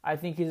 I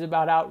think he's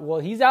about out. Well,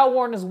 he's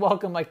outworn his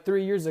welcome like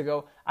 3 years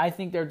ago. I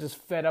think they're just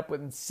fed up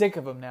with and sick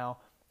of him now.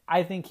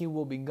 I think he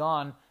will be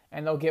gone,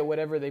 and they'll get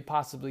whatever they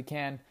possibly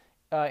can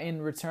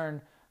in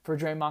return for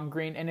Draymond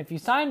Green. And if you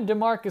sign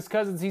DeMarcus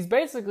Cousins, he's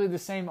basically the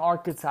same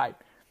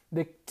archetype.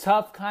 The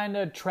tough kind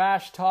of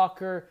trash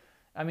talker,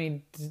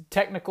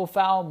 technical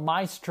foul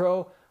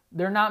maestro.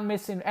 They're not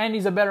missing, and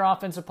he's a better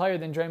offensive player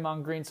than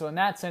Draymond Green. So in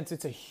that sense,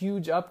 it's a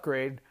huge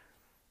upgrade.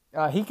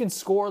 He can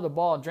score the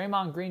ball.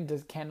 Draymond Green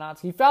cannot.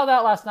 He fouled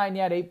out last night and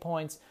he had 8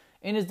 points.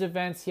 In his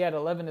defense, he had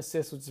 11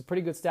 assists, which is a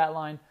pretty good stat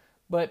line.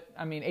 But,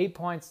 8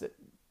 points,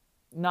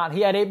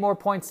 he had 8 more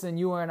points than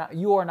you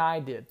or I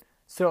did.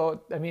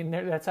 So,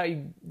 that's how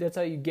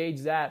you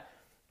gauge that.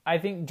 I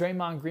think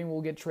Draymond Green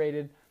will get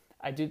traded.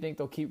 I do think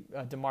they'll keep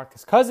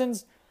DeMarcus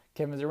Cousins.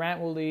 Kevin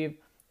Durant will leave.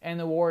 And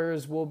the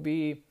Warriors will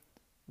be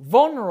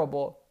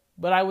vulnerable,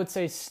 but I would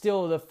say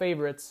still the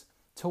favorites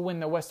to win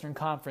the Western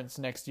Conference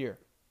next year.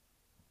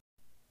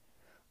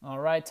 All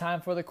right,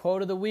 time for the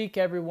quote of the week,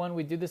 everyone.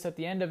 We do this at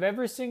the end of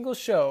every single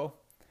show.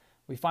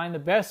 We find the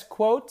best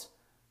quote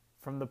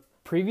from the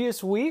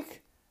previous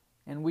week,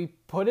 and we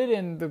put it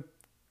in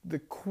the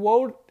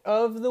quote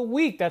of the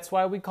week. That's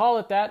why we call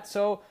it that.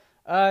 So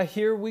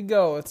here we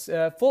go. It's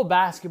a full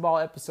basketball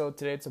episode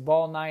today. It's a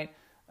ball night.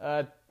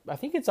 I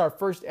think it's our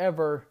first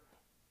ever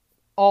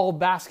all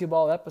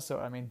basketball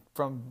episode.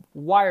 From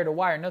wire to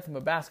wire, nothing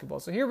but basketball.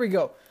 So here we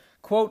go.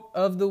 Quote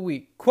of the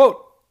week.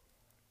 Quote,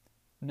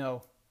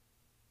 no.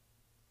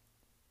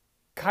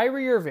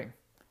 Kyrie Irving,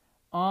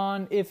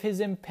 on if his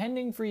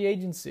impending free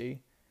agency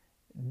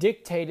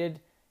dictated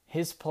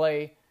his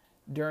play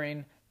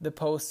during the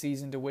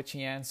postseason, to which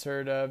he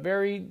answered a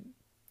very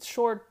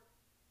short,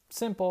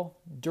 simple,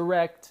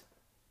 direct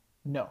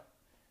no.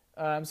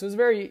 So it was a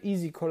very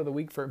easy quote of the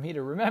week for me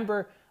to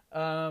remember.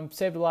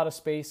 Saved a lot of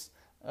space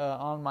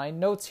on my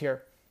notes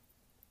here.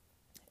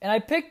 And I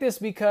picked this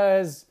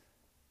because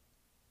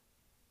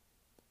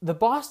the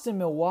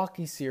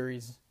Boston-Milwaukee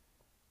series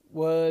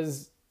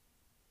was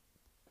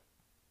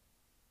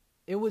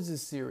a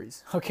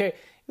series, okay? It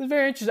was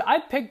very interesting. I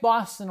picked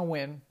Boston to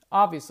win,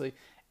 obviously.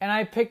 And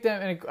I picked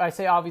them, and I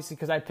say obviously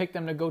because I picked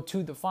them to go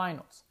to the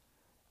finals.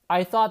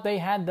 I thought they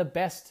had the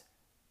best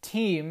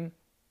team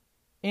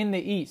in the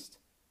East,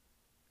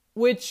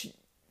 which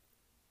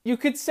you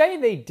could say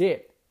they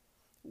did.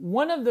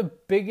 One of the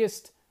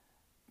biggest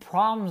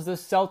problems the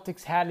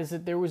Celtics had is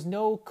that there was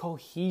no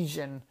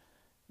cohesion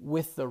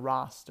with the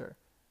roster.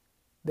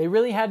 They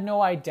really had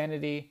no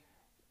identity.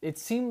 It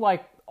seemed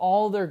like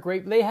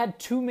they had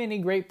too many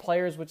great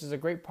players, which is a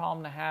great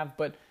problem to have,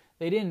 but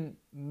they didn't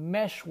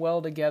mesh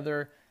well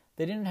together.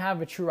 They didn't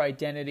have a true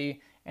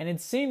identity. And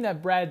it seemed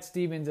that Brad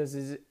Stevens,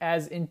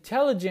 as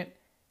intelligent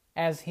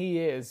as he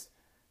is,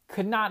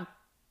 could not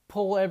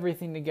pull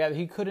everything together.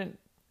 He couldn't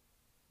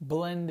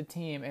blend the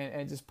team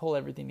and just pull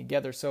everything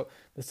together. So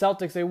the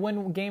Celtics, they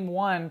win game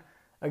 1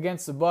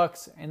 against the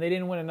Bucks, and they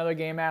didn't win another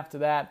game after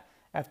that,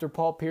 after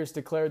Paul Pierce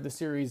declared the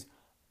series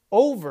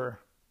over,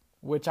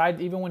 which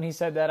even when he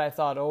said that, I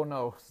thought, oh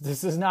no,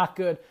 this is not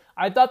good.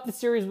 I thought the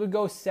series would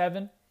go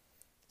 6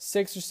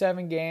 or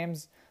 7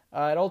 games.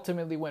 It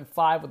ultimately went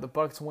 5 with the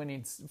Bucks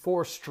winning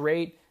 4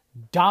 straight,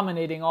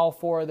 dominating all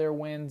 4 of their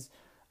wins.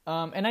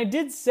 And I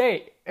did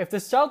say, if the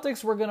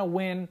Celtics were going to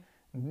win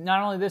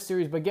not only this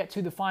series, but get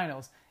to the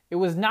finals, it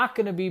was not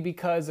going to be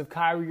because of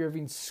Kyrie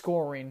Irving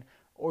scoring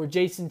or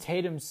Jason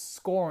Tatum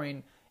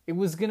scoring. It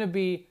was going to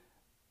be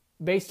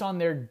based on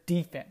their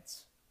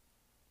defense.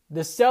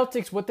 The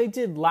Celtics, what they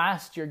did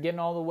last year, getting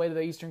all the way to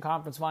the Eastern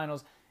Conference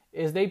Finals,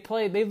 is they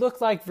looked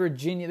like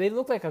Virginia. They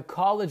looked like a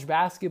college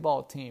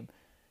basketball team.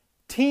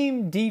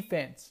 Team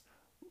defense.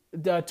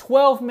 The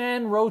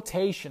 12-man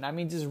rotation. I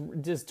mean,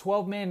 just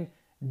 12 men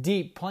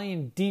deep,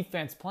 playing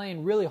defense,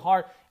 playing really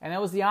hard. And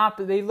that was the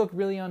opposite. They looked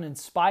really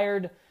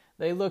uninspired.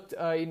 They looked,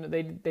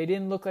 they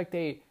didn't look like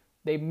they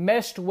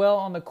meshed well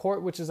on the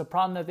court, which is a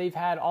problem that they've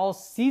had all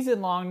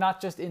season long, not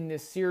just in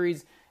this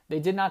series. They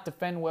did not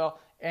defend well.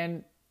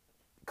 And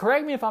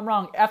correct me if I'm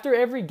wrong, after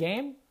every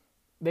game,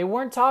 they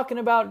weren't talking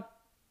about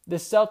the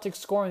Celtics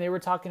scoring. They were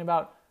talking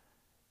about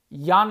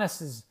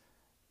Giannis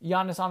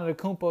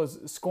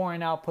Antetokounmpo's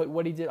scoring output,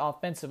 what he did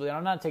offensively. And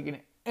I'm not taking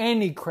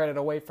any credit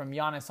away from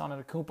Giannis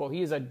Antetokounmpo.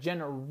 He is a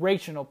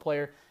generational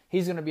player.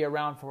 He's going to be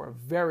around for a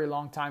very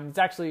long time. He's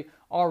actually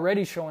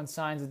already showing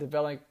signs of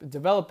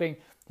developing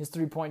his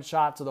three-point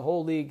shot, so the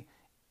whole league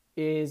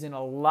is in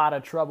a lot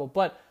of trouble.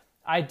 But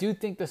I do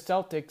think the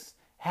Celtics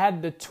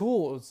had the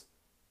tools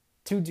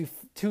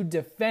to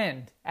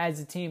defend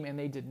as a team, and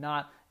they did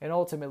not. And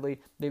ultimately,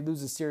 they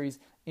lose the series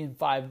in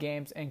 5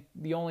 games. And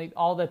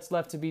all that's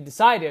left to be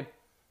decided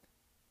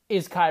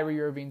is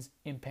Kyrie Irving's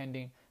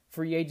impending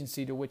free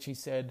agency, to which he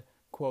said,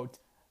 quote,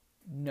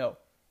 no.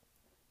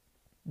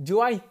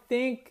 Do I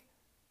think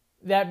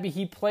that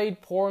he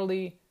played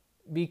poorly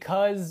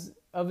because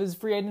of his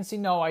free agency?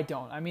 No, I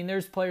don't. I mean,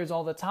 there's players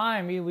all the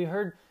time. We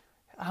heard,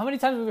 how many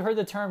times have we heard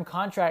the term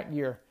contract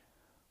year,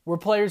 where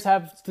players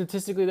have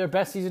statistically their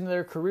best season of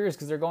their careers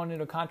because they're going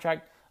into a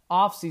contract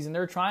off season.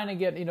 They're trying to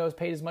get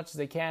paid as much as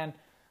they can,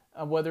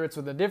 whether it's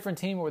with a different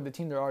team or with the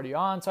team they're already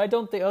on. So I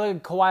don't think,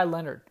 Kawhi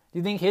Leonard, do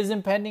you think his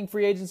impending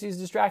free agency is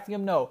distracting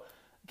him? No.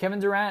 Kevin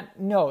Durant?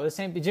 No. The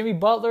same thing. Jimmy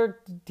Butler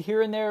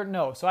here and there?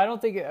 No. So I don't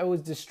think it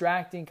was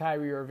distracting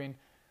Kyrie Irving.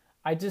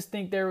 I just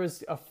think there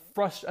was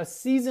a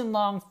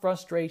season-long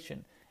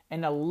frustration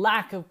and a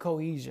lack of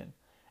cohesion.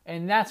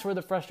 And that's where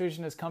the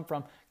frustration has come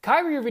from.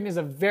 Kyrie Irving is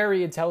a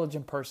very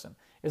intelligent person.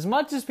 As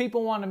much as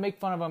people want to make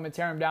fun of him and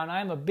tear him down,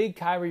 I am a big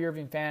Kyrie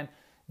Irving fan,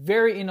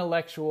 very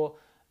intellectual.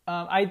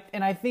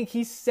 I think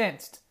he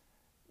sensed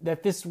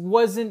that this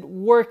wasn't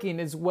working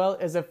as well,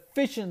 as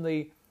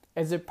efficiently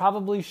as it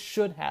probably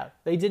should have.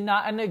 They did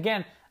not, and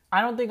again,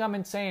 I don't think I'm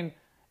insane.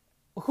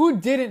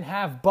 Who didn't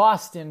have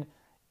Boston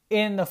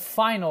in the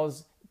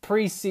finals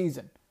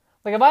preseason?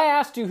 Like, if I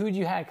asked you who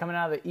you had coming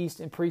out of the East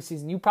in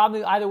preseason, you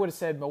probably either would have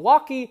said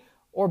Milwaukee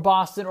or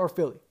Boston or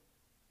Philly.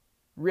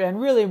 And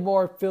really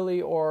more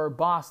Philly or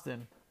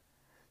Boston.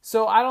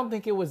 So I don't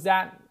think it was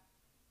that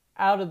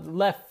out of the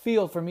left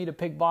field for me to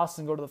pick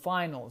Boston and go to the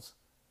finals.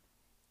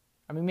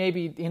 I mean,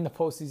 maybe in the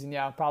postseason,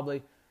 yeah,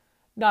 probably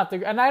not.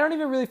 And I don't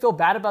even really feel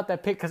bad about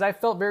that pick because I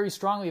felt very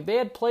strongly if they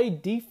had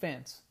played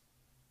defense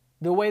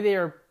the way they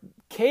are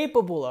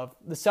capable of,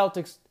 the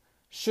Celtics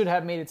should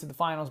have made it to the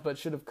finals, but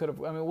could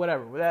have, I mean,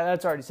 whatever.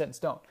 That's already set in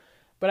stone.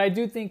 But I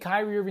do think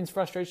Kyrie Irving's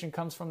frustration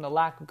comes from the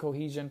lack of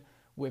cohesion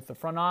with the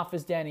front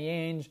office, Danny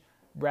Ainge,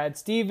 Brad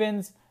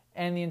Stevens,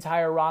 and the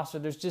entire roster.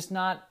 There's just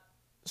not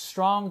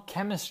strong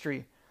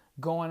chemistry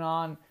going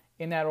on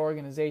in that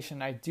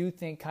organization. I do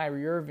think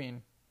Kyrie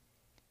Irving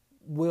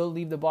will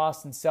leave the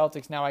Boston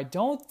Celtics. Now, I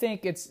don't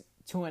think it's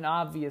to an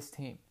obvious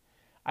team.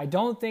 I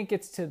don't think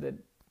it's to the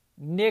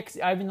Knicks,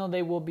 even though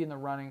they will be in the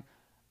running.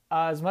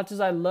 As much as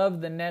I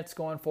love the Nets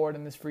going forward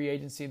in this free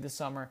agency this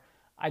summer,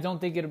 I don't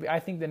think it'll be. I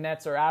think the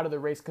Nets are out of the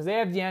race because they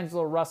have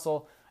D'Angelo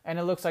Russell, and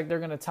it looks like they're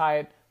going to tie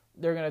it.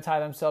 They're going to tie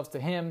themselves to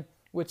him,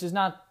 which is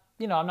not.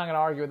 I'm not going to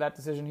argue with that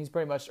decision. He's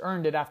pretty much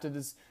earned it after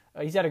this.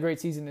 He's had a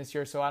great season this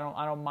year, so I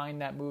don't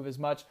mind that move as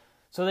much.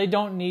 So they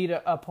don't need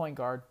a point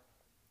guard,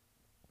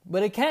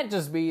 but it can't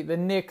just be the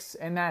Knicks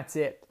and that's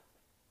it.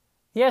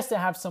 He has to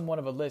have somewhat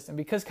of a list, and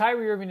because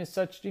Kyrie Irving is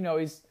such,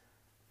 he's.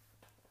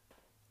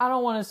 I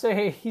don't want to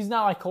say he's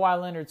not like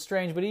Kawhi Leonard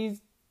Strange, but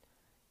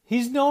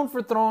he's known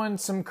for throwing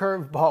some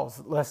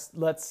curveballs,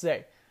 let's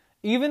say.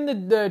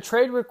 Even the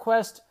trade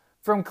request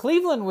from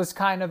Cleveland was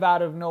kind of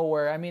out of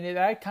nowhere. I mean,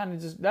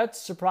 that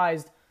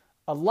surprised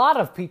a lot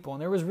of people,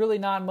 and there was really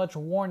not much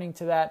warning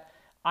to that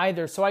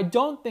either. So I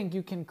don't think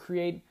you can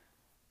create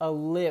a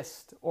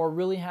list or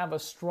really have a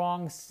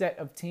strong set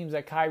of teams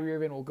that Kyrie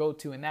Irving will go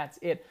to, and that's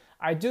it.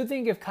 I do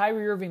think if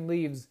Kyrie Irving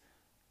leaves,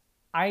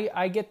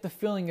 I get the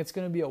feeling it's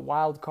going to be a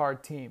wild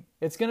card team.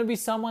 It's going to be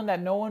someone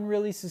that no one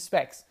really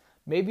suspects.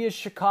 Maybe a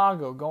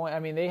Chicago going. I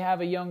mean, they have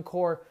a young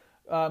core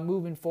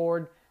moving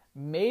forward.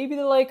 Maybe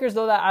the Lakers,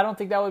 though. That I don't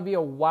think that would be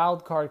a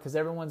wild card because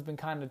everyone's been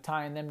kind of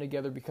tying them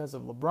together because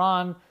of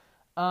LeBron.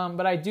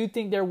 But I do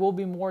think there will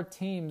be more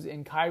teams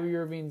in Kyrie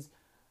Irving's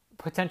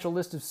potential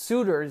list of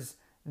suitors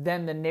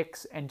than the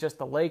Knicks and just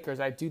the Lakers.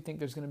 I do think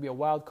there's going to be a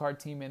wild card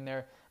team in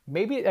there.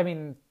 Maybe, I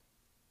mean,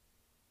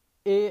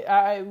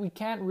 we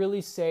can't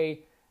really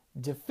say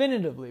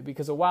definitively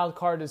because a wild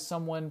card is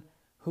someone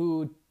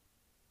who,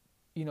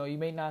 you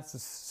may not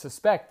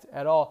suspect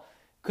at all.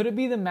 Could it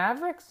be the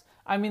Mavericks?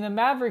 I mean, the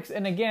Mavericks,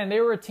 and again,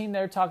 they were a team that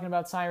were talking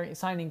about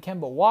signing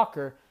Kemba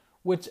Walker,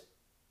 which,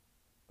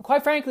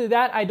 quite frankly,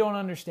 that I don't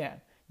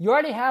understand. You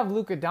already have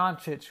Luka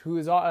Doncic, who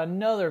is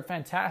another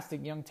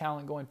fantastic young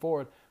talent going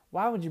forward.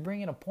 Why would you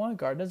bring in a point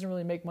guard? It doesn't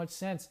really make much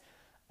sense.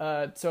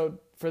 So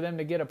for them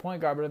to get a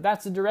point guard, but if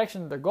that's the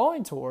direction that they're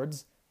going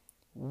towards,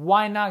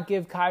 why not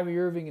give Kyrie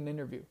Irving an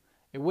interview?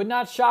 It would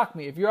not shock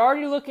me. If you're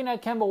already looking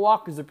at Kemba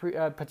Walker as a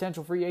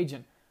potential free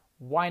agent,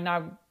 why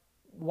not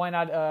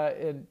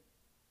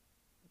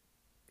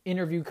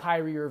interview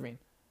Kyrie Irving?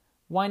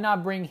 Why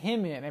not bring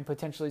him in and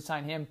potentially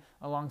sign him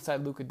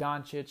alongside Luka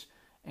Doncic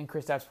and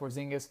Kristaps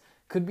Porzingis?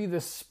 Could be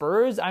the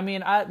Spurs. I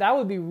mean, that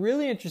would be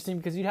really interesting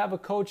because you'd have a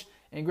coach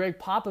in Greg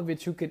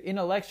Popovich who could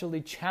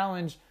intellectually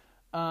challenge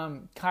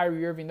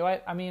Kyrie Irving. Though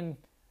I mean,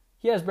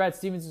 he has Brad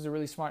Stevens, who's a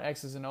really smart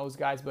X's and O's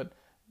guys, but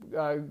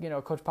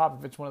Coach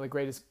Popovich, one of the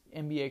greatest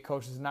NBA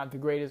coaches, not the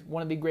greatest,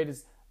 one of the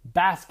greatest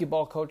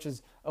basketball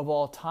coaches of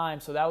all time.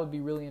 So that would be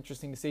really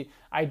interesting to see.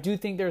 I do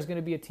think there's going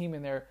to be a team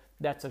in there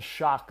that's a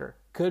shocker.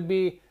 Could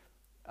be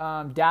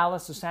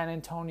Dallas or San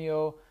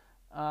Antonio.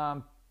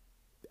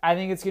 I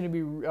think it's going to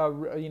be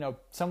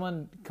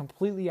someone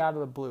completely out of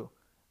the blue.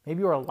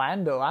 Maybe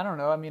Orlando. I don't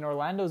know. I mean,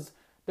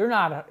 they're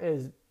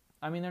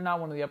not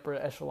one of the upper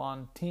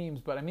echelon teams,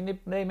 but I mean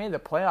they made the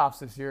playoffs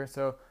this year,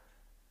 so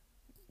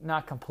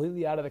not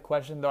completely out of the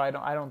question. Though I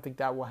don't think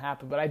that will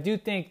happen. But I do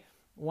think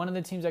one of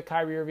the teams that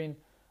Kyrie Irving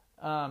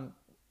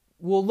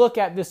will look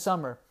at this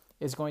summer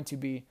is going to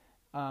be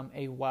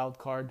a wild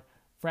card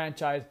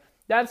franchise.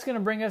 That's going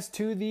to bring us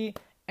to the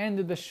end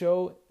of the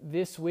show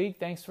this week.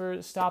 Thanks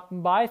for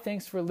stopping by.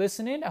 Thanks for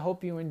listening. I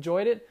hope you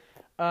enjoyed it.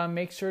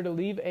 Make sure to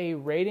leave a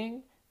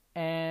rating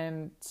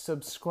and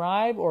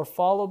subscribe or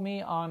follow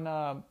me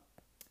on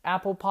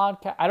Apple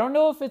Podcast. I don't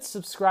know if it's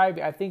subscribed.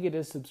 I think it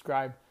is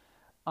subscribed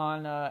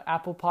on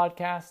Apple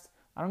Podcast.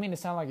 I don't mean to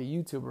sound like a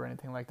YouTuber or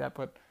anything like that,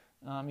 but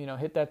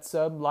hit that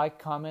sub, like,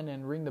 comment,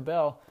 and ring the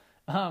bell.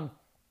 And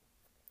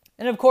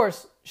of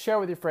course, share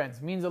with your friends.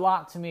 It means a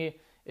lot to me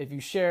if you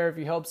share, if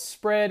you help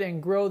spread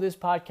and grow this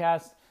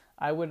podcast.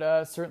 I would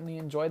certainly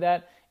enjoy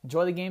that.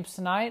 Enjoy the games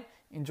tonight.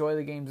 Enjoy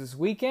the games this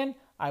weekend.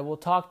 I will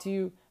talk to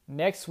you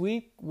next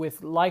week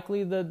with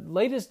likely the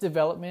latest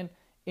development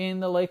in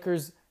the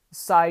Lakers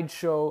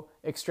sideshow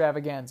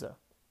extravaganza.